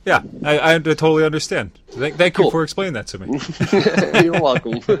 I totally understand. Thank you for explaining that to me. You're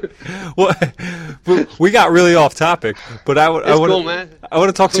welcome. Well, we got really off topic, but I want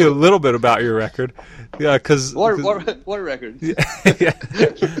to talk to you a little bit about your record. Yeah, because what record? Yeah.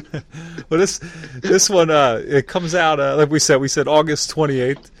 Well, this one it comes out like we said August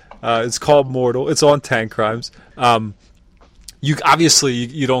 28th. It's called Mortal. It's on Tankcrimes. You obviously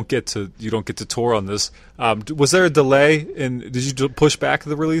you don't get to tour on this. Was there a delay? Did you push back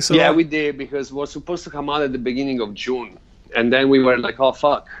the release? Yeah, we did because it was supposed to come out at the beginning of June, and then we were like, oh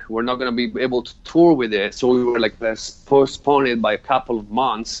fuck, we're not gonna be able to tour with it. So we were like, let's postpone it by a couple of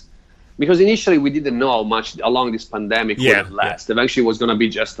months. Because initially we didn't know how much along this pandemic would last. Yeah. Eventually it was going to be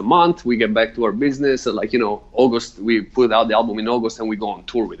just a month. We get back to our business. And like, you know, August, we put out the album in August and we go on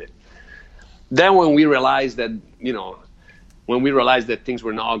tour with it. Then when we realized that, you know, things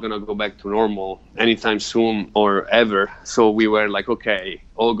were not going to go back to normal anytime soon or ever. So we were like, okay,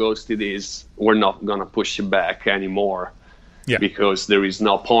 August it is. We're not going to push it back anymore. Yeah. Because there is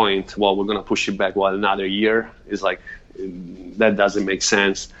no point. Well, we're going to push it back another year. It's like, that doesn't make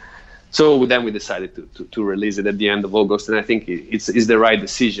sense. So then we decided to release it at the end of August, and I think it's the right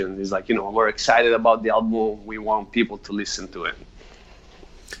decision. It's like, you know, we're excited about the album. We want people to listen to it.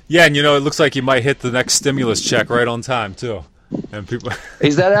 Yeah, and you know, it looks like you might hit the next stimulus check right on time too. And people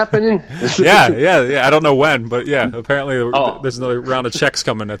is that happening? Yeah. I don't know when, but yeah, apparently there's another round of checks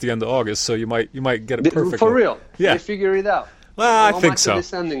coming at the end of August, so you might get it perfectly. For real? Yeah, they figure it out. Well, I think so. How much are they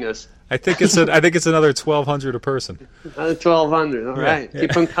sending us? I think it's another $1,200 a person. Another $1,200. All right, yeah.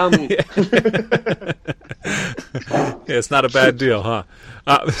 Keep them coming. Yeah, it's not a bad deal, huh?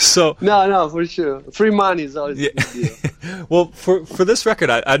 No, for sure. Free money is always a good deal. Well, for this record,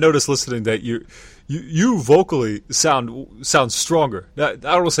 I noticed listening that you vocally sound stronger. I don't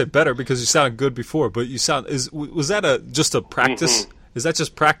want to say better because you sounded good before, but was that just a practice Is that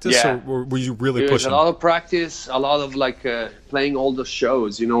just practice, Yeah. or were you really There's pushing? a lot of practice, a lot of like playing all the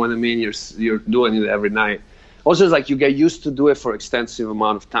shows. You know what I mean? You're doing it every night. Also, it's like you get used to do it for extensive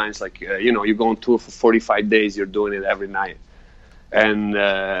amount of times. Like you go on tour for 45 days. You're doing it every night, and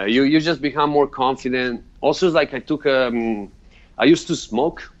you just become more confident. Also, it's like I used to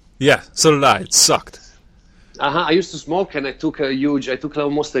smoke. Yeah, so did I. It sucked. I used to smoke, and I took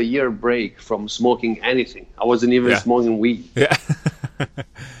almost a year break from smoking anything. I wasn't even Yeah. smoking weed. Yeah.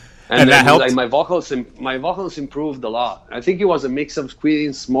 And that then, helped? like, my vocals improved a lot. I think it was a mix of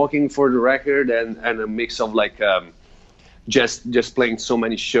quitting smoking for the record and a mix of like just playing so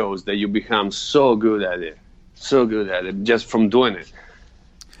many shows that you become so good at it just from doing it.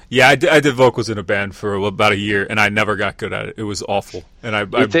 Yeah, I did vocals in a band for about a year, and I never got good at it. It was awful. And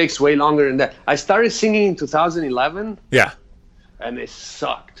It takes way longer than that. I started singing in 2011, yeah, and it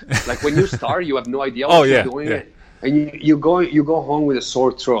sucked. Like when you start, you have no idea Oh, what yeah, you're doing, yeah. and you go home with a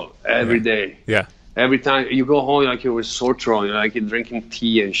sore throat every day. yeah. Every time you go home, like you're with sore throat, you're drinking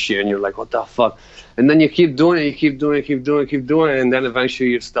tea and shit, and you're like, what the fuck? And then you keep doing it, keep doing it, and then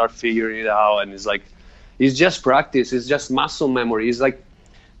eventually you start figuring it out, and it's just practice, it's just muscle memory. It's like,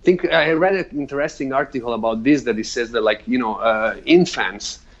 I read an interesting article about this, that it says that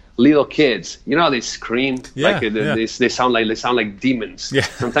infants, little kids, they scream, Yeah, like yeah. they sound like demons. Yeah.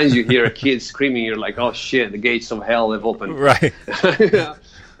 Sometimes you hear a kid screaming, you're like, oh shit, the gates of hell have opened. Right.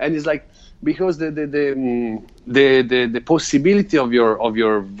 And it's like, because the possibility of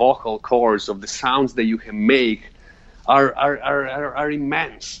your vocal cords, of the sounds that you can make are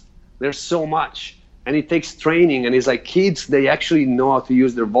immense. There's so much, and it takes training. And it's like kids, they actually know how to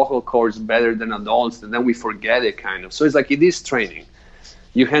use their vocal cords better than adults, and then we forget it kind of. So it's like, it is training.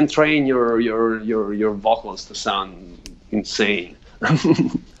 You can train your vocals to sound insane.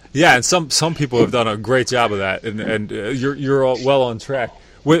 Yeah, and some people have done a great job of that, and you're all well on track.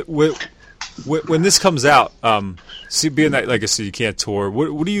 When this comes out, being that, like I said, you can't tour.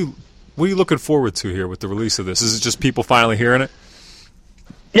 What are you looking forward to here with the release of this? Is it just people finally hearing it?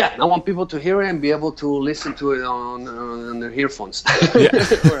 Yeah, I want people to hear it and be able to listen to it on their earphones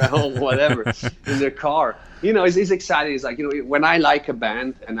or at home, whatever, in their car. It's exciting. It's like, when I like a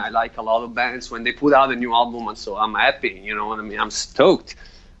band, and I like a lot of bands, when they put out a new album, and so I'm happy, you know what I mean? I'm stoked.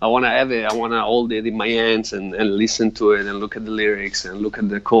 I want to have it. I want to hold it in my hands and listen to it and look at the lyrics and look at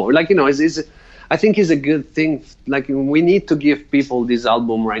the chord. Like, I think it's a good thing. Like, we need to give people this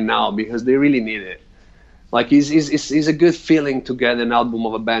album right now because they really need it. Like, it's a good feeling to get an album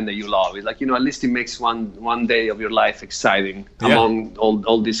of a band that you love. It's like, at least it makes one day of your life exciting among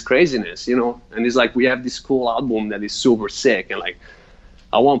all this craziness, And it's like, we have this cool album that is super sick, and like,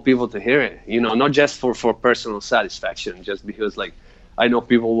 I want people to hear it, not just for personal satisfaction, just because like, I know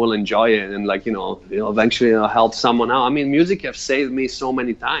people will enjoy it, and like, eventually it'll help someone out. I mean, music has saved me so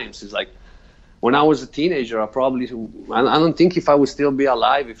many times. It's like, when I was a teenager, I don't think if I would still be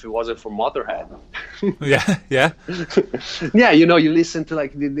alive if it wasn't for Motorhead. Yeah. Yeah, you listen to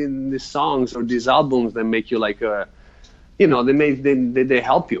like the songs or these albums that make you like, they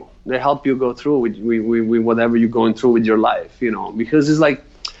help you. They help you go through with whatever you're going through with your life, because it's like,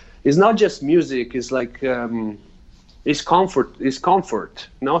 it's not just music. It's like, it's comfort. It's comfort,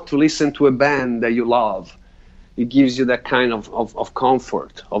 to listen to a band that you love. It gives you that kind of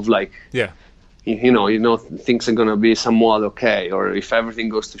comfort of like, Yeah. Things are gonna be somewhat okay, or if everything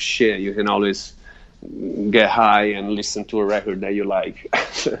goes to shit, you can always get high and listen to a record that you like.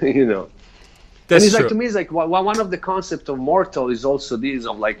 That's and it's true. like, to me, it's like one of the concepts of mortal is also this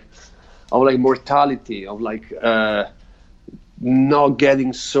of mortality, of like not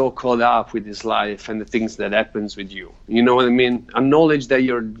getting so caught up with this life and the things that happens with you. You know what I mean? Acknowledge that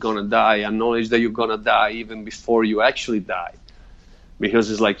you're gonna die. Acknowledge that you're gonna die even before you actually die. Because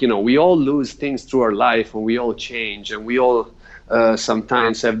it's like, we all lose things through our life, and we all change, and we all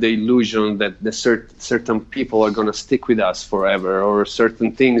sometimes have the illusion that certain people are going to stick with us forever, or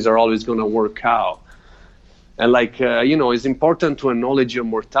certain things are always going to work out. And like, it's important to acknowledge your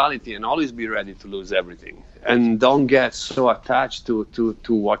mortality and always be ready to lose everything. And don't get so attached to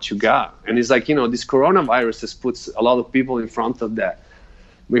what you got. And it's like, this coronavirus has put a lot of people in front of that,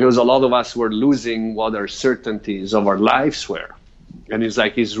 because a lot of us were losing what our certainties of our lives were. And it's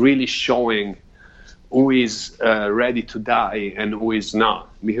like, it's really showing who is ready to die and who is not.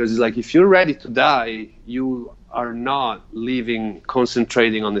 Because it's like, if you're ready to die, you are not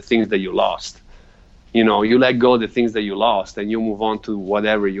concentrating on the things that you lost. You let go of the things that you lost, and you move on to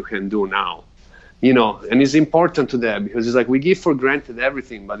whatever you can do now. And it's important to that, because it's like, we give for granted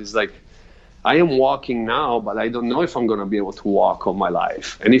everything, but it's like, I am walking now, but I don't know if I'm going to be able to walk all my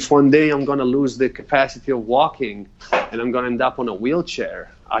life. And if one day I'm going to lose the capacity of walking and I'm going to end up on a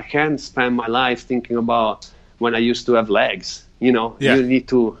wheelchair, I can't spend my life thinking about when I used to have legs. You know, you need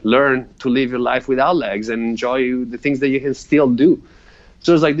to learn to live your life without legs and enjoy the things that you can still do.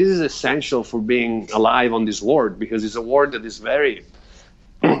 So it's like, this is essential for being alive on this world, because it's a world that is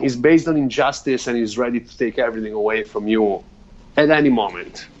is based on injustice and is ready to take everything away from you at any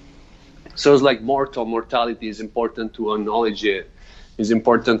moment. So it's like mortality is important to acknowledge it. It's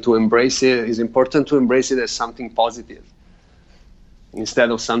important to embrace it. It's important to embrace it as something positive instead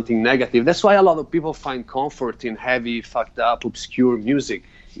of something negative. That's why a lot of people find comfort in heavy, fucked up, obscure music,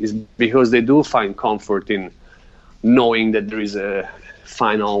 is because they do find comfort in knowing that there is a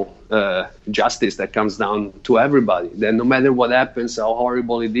final justice that comes down to everybody. That no matter what happens, how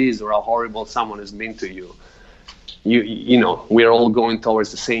horrible it is or how horrible someone has been to you, you know, we're all going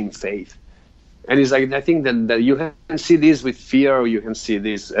towards the same fate. And it's like, I think that you can see this with fear, or you can see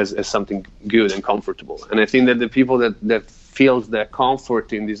this as something good and comfortable. And I think that the people that feels the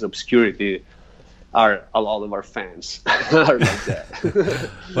comfort in this obscurity are a lot of our fans are like that.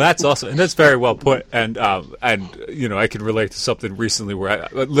 Well, that's awesome, and that's very well put. And you know, I can relate to something recently where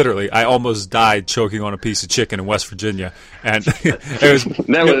I almost died choking on a piece of chicken in West Virginia, and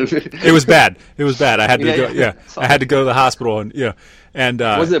it was bad. It was bad. I had to go. I had to go to the hospital, and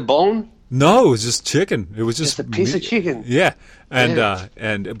was it bone? No, it was just chicken. It was just a piece of chicken. Yeah.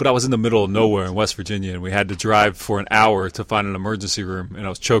 But I was in the middle of nowhere in West Virginia, and we had to drive for an hour to find an emergency room, and I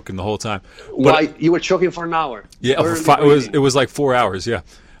was choking the whole time. Why you were choking for an hour? Yeah, it was like 4 hours. Yeah.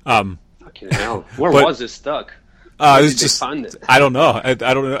 Fucking hell. Where was it stuck? It was just. Find it? I don't know. I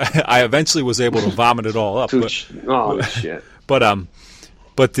don't know. I eventually was able to vomit it all up. Shit. But I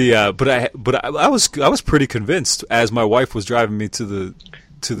was pretty convinced as my wife was driving me to the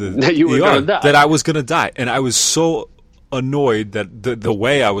ER that I was gonna die, and I was so annoyed that the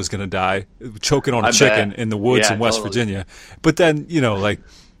way I was going to die, choking on a chicken in the woods in West Virginia. But then, you know, like,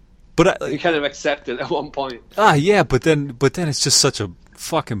 you kind of accepted at one point. Yeah, but then it's just such a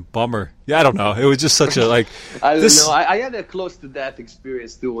fucking bummer. Yeah, I don't know. It was just such a like. I don't know. I had a close to death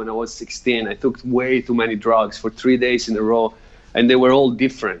experience too when I was 16. I took way too many drugs for 3 days in a row, and they were all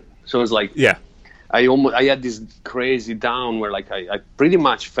different. So it was like, I had this crazy down where like I pretty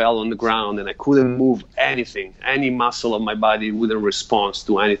much fell on the ground and I couldn't move anything. Any muscle of my body wouldn't respond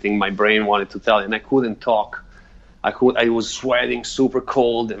to anything my brain wanted to tell, and I couldn't talk. I was sweating super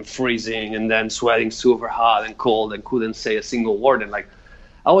cold and freezing, and then sweating super hot and cold, and couldn't say a single word. And like,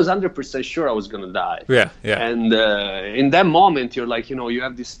 I was 100% sure I was gonna die. Yeah. And in that moment, you're like, you know, you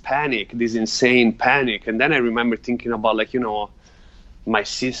have this panic, this insane panic. And then I remember thinking about like, you know, my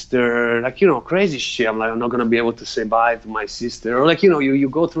sister, like, you know, crazy shit. I'm like, I'm not gonna be able to say bye to my sister, or like, you know, you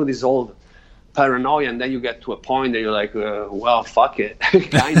go through this old paranoia, and then you get to a point that you're like, well, fuck it,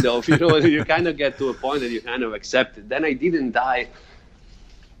 kind of, you know, you kind of get to a point that you kind of accept it. Then I didn't die,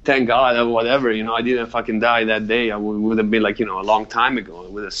 thank God, or whatever, you know, I didn't fucking die that day. I would have been like, you know, a long time ago.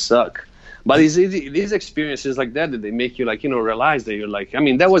 It would have sucked. But it's these experiences like that they make you like, you know, realize that you're like, I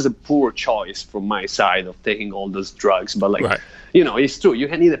mean, that was a poor choice from my side of taking all those drugs, but like, you know, it's true. You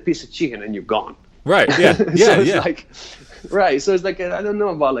can eat a piece of chicken and you're gone. Right. Yeah. Like, right. So it's like, I don't know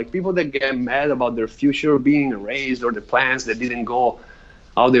about like people that get mad about their future being erased or the plans that didn't go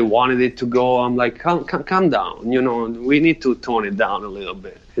how they wanted it to go. I'm like, calm down. You know, we need to tone it down a little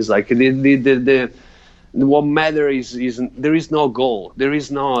bit. It's like what matters is there is no goal. There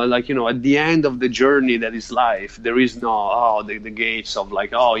is no, like, you know, at the end of the journey that is life, there is no, the gates of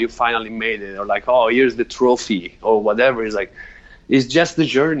like, oh, you finally made it, or like, oh, here's the trophy or whatever. It's like, it's just the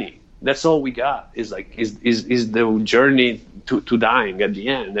journey. That's all we got. Is like, is the journey to dying at the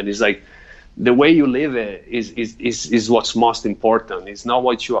end. And it's like, the way you live it is what's most important. It's not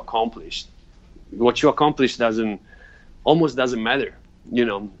what you accomplished. What you accomplished almost doesn't matter, you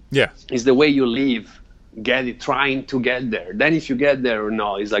know. Yeah. It's the way you live. Trying to get there. Then if you get there or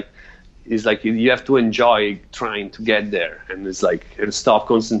no, it's like you have to enjoy trying to get there, and it's like, and stop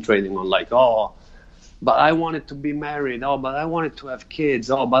concentrating on like, oh, but I wanted to be married, oh, but I wanted to have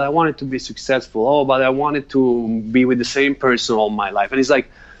kids, oh, but I wanted to be successful, oh, but I wanted to be with the same person all my life. And it's like,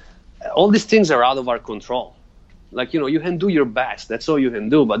 all these things are out of our control. Like, you know, you can do your best, that's all you can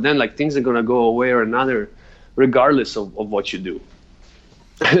do, but then like things are gonna go away or another regardless of what you do.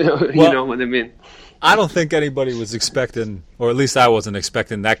 You know what I mean? I don't think anybody was expecting, or at least I wasn't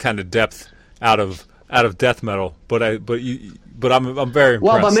expecting, that kind of depth out of death metal. But I'm very impressed.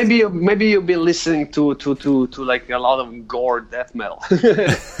 Well, but maybe you've been listening to like a lot of gore death metal.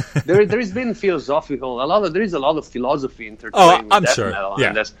 there has been philosophical. There is a lot of philosophy intertwined with death metal. Yeah.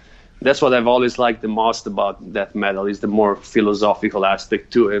 And that's what I've always liked the most about death metal, is the more philosophical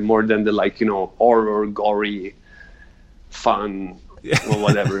aspect to it, more than the horror, gory, fun, or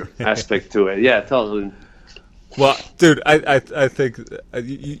whatever aspect to it. Yeah, totally. Well, dude, I think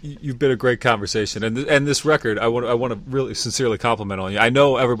you've been a great conversation, and this record, I want to really sincerely compliment on you. I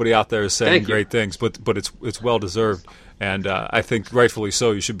know everybody out there is saying great things, but it's well deserved, and I think rightfully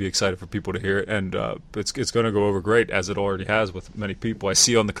so. You should be excited for people to hear it, and it's going to go over great, as it already has with many people. I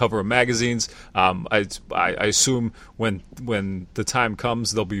see on the cover of magazines. I assume when the time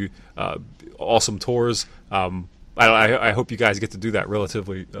comes, there'll be awesome tours. I hope you guys get to do that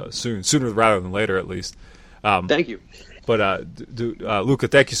relatively soon, sooner rather than later, at least. Thank you. But Luca,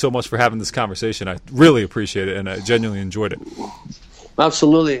 thank you so much for having this conversation. I really appreciate it, and I genuinely enjoyed it.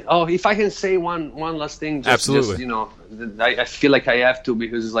 Absolutely. Oh, if I can say one last thing, absolutely. I feel like I have to,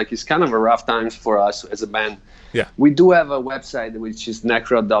 because it's kind of a rough times for us as a band. Yeah. We do have a website which is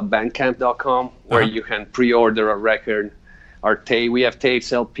necro.bandcamp.com where you can pre-order a record. We have tapes,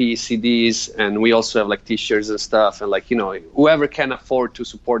 LPs, CDs, and we also have T-shirts and stuff. And whoever can afford to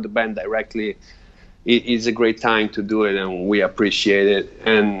support the band directly, it's a great time to do it, and we appreciate it.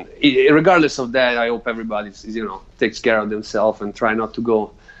 And regardless of that, I hope everybody takes care of themselves and try not to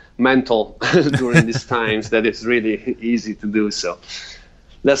go mental during these times. That it's really easy to do. So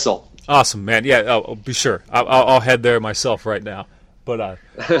that's all. Awesome, man. Yeah, I'll be sure. I'll head there myself right now. But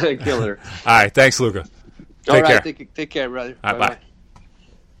killer. All right, thanks, Luca. Take care. Take care, brother. All right, bye.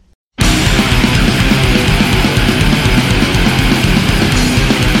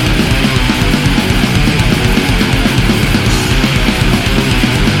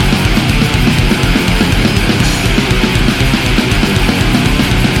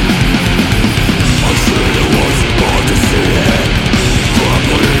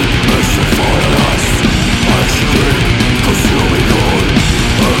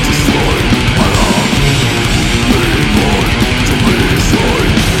 To me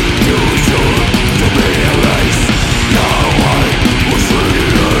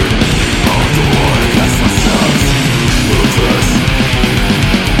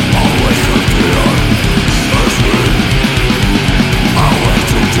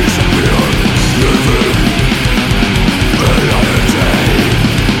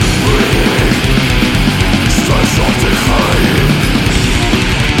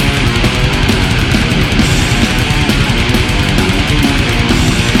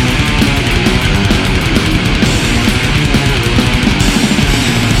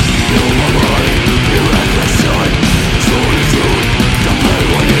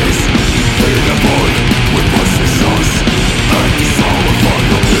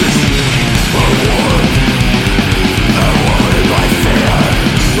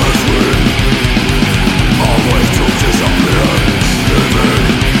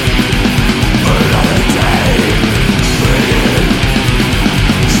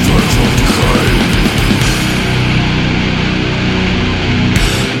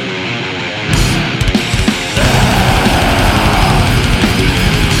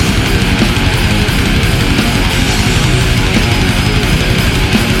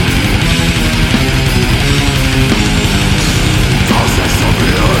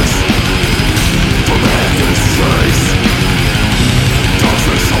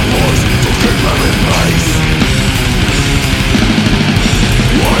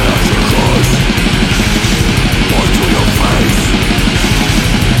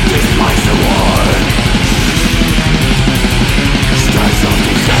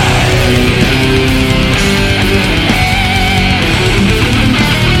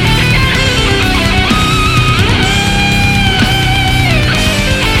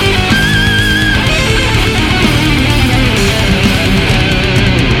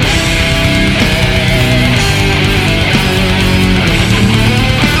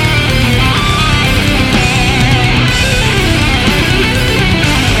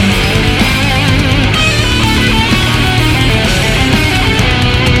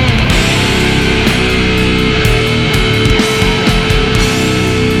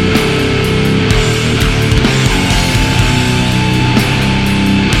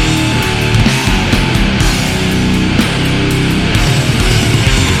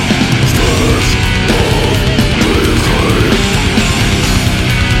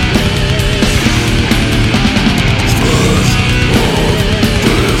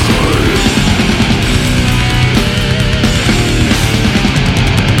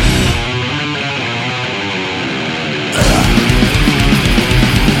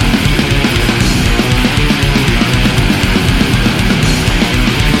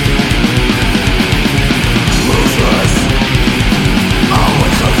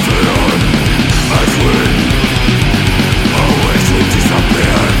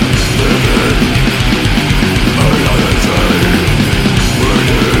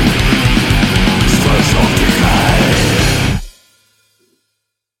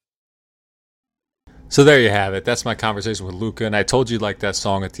So there you have it. That's my conversation with Luca, and I told you like that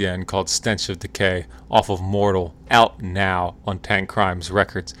song at the end called Stench of Decay off of Mortal, out now on Tank Crimes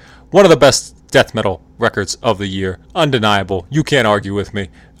Records. One of the best death metal records of the year. Undeniable. You can't argue with me.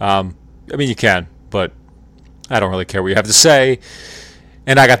 I mean, you can, but I don't really care what you have to say.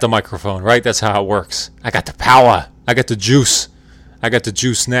 And I got the microphone, right? That's how it works. I got the power. I got the juice. I got the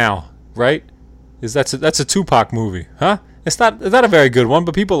juice now, right? That's a Tupac movie, huh? It's not a very good one,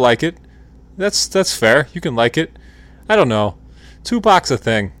 but people like it. That's fair. You can like it. I don't know. Tupac's a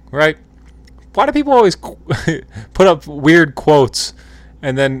thing, right? Why do people always put up weird quotes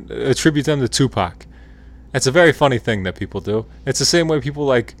and then attribute them to Tupac? That's a very funny thing that people do. It's the same way people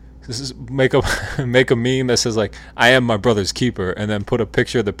like make a meme that says like, "I am my brother's keeper," and then put a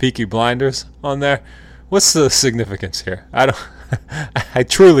picture of the Peaky Blinders on there. What's the significance here? I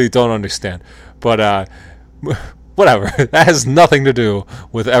truly don't understand. But whatever. That has nothing to do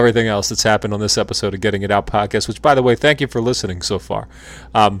with everything else that's happened on this episode of Getting It Out podcast, which, by the way, thank you for listening so far.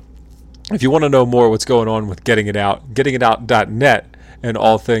 If you want to know more what's going on with Getting It Out, gettingitout.net and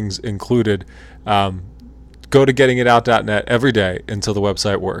all things included, go to gettingitout.net every day until the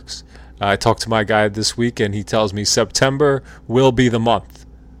website works. I talked to my guy this week, and he tells me September will be the month.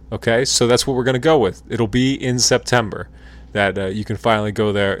 Okay, so that's what we're going to go with. It'll be in September that you can finally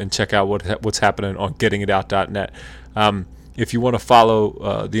go there and check out what's happening on gettingitout.net. If you want to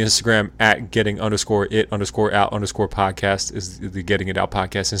follow the Instagram at getting_it_out_podcast is the Getting It Out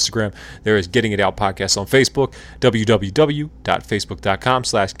podcast Instagram. There is Getting It Out podcast on Facebook,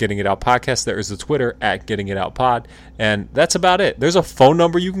 www.facebook.com/Getting It Out podcast. There is the Twitter at Getting It Out pod, and that's about it. There's a phone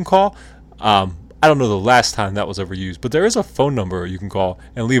number you can call. I don't know the last time that was ever used, but there is a phone number you can call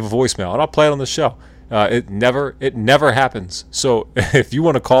and leave a voicemail, and I'll play it on the show. It never happens. So if you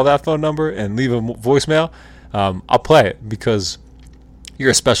want to call that phone number and leave a voicemail, I'll play it because you're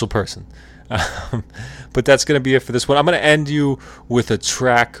a special person. But that's going to be it for this one. I'm going to end you with a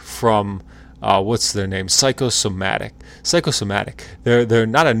track from, what's their name? Psychosomatic. They're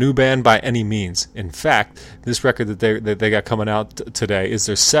not a new band by any means. In fact, this record that they got coming out today is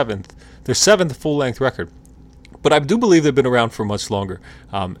their seventh full-length record. But I do believe they've been around for much longer.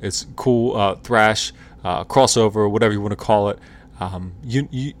 It's cool thrash, crossover, whatever you want to call it.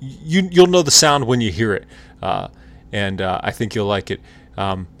 You'll know the sound when you hear it, and I think you'll like it.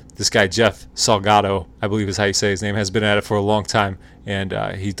 This guy Jeff Salgado, I believe is how you say his name, has been at it for a long time, and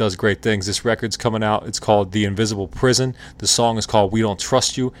he does great things. This record's coming out. It's called The Invisible Prison. The song is called We Don't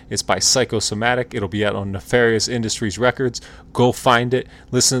Trust You. It's by Psychosomatic. It'll be out on Nefarious Industries Records. Go find it.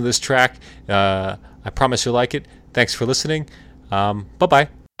 Listen to this track. I promise you'll like it. Thanks for listening. Bye-bye.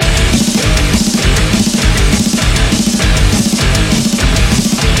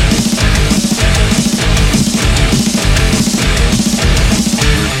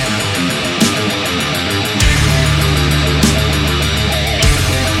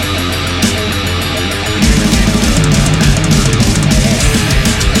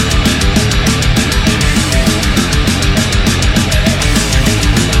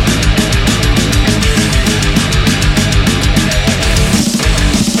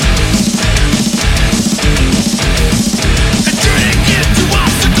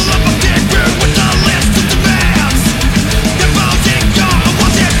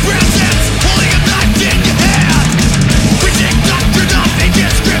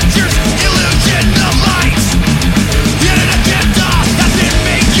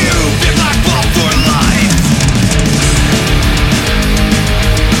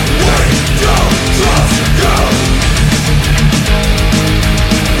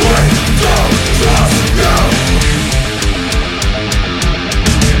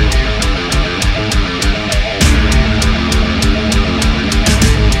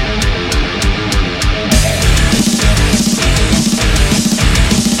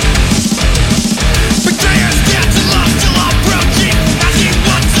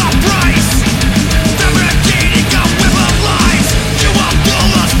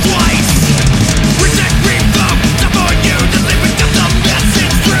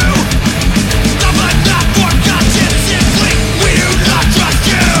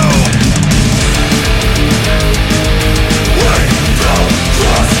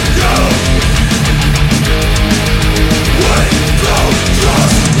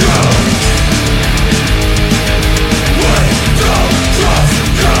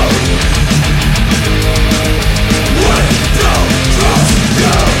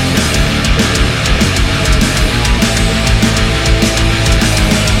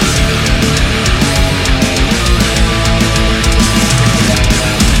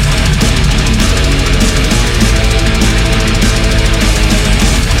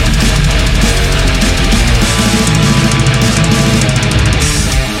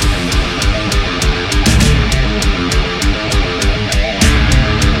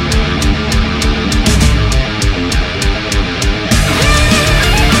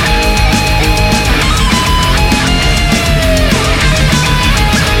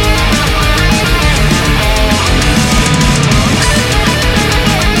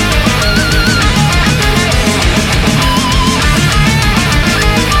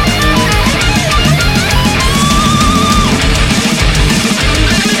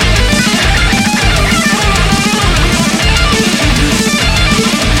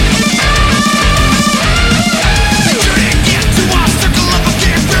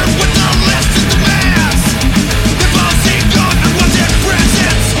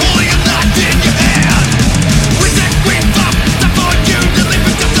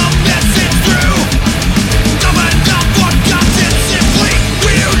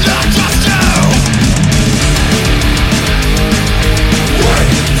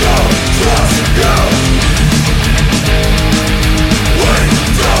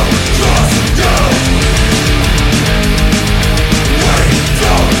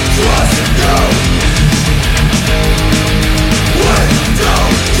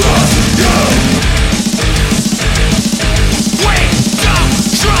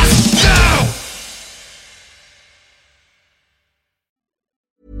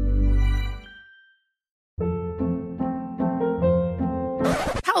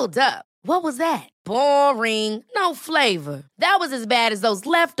 Hold up. What was that? Boring. No flavor. That was as bad as those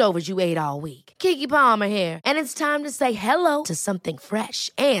leftovers you ate all week. Keke Palmer here, and it's time to say hello to something fresh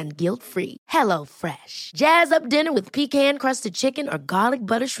and guilt-free. Hello Fresh. Jazz up dinner with pecan-crusted chicken or garlic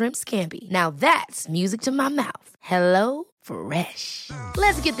butter shrimp scampi. Now that's music to my mouth. Hello Fresh.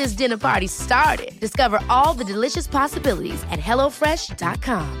 Let's get this dinner party started. Discover all the delicious possibilities at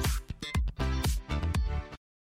HelloFresh.com.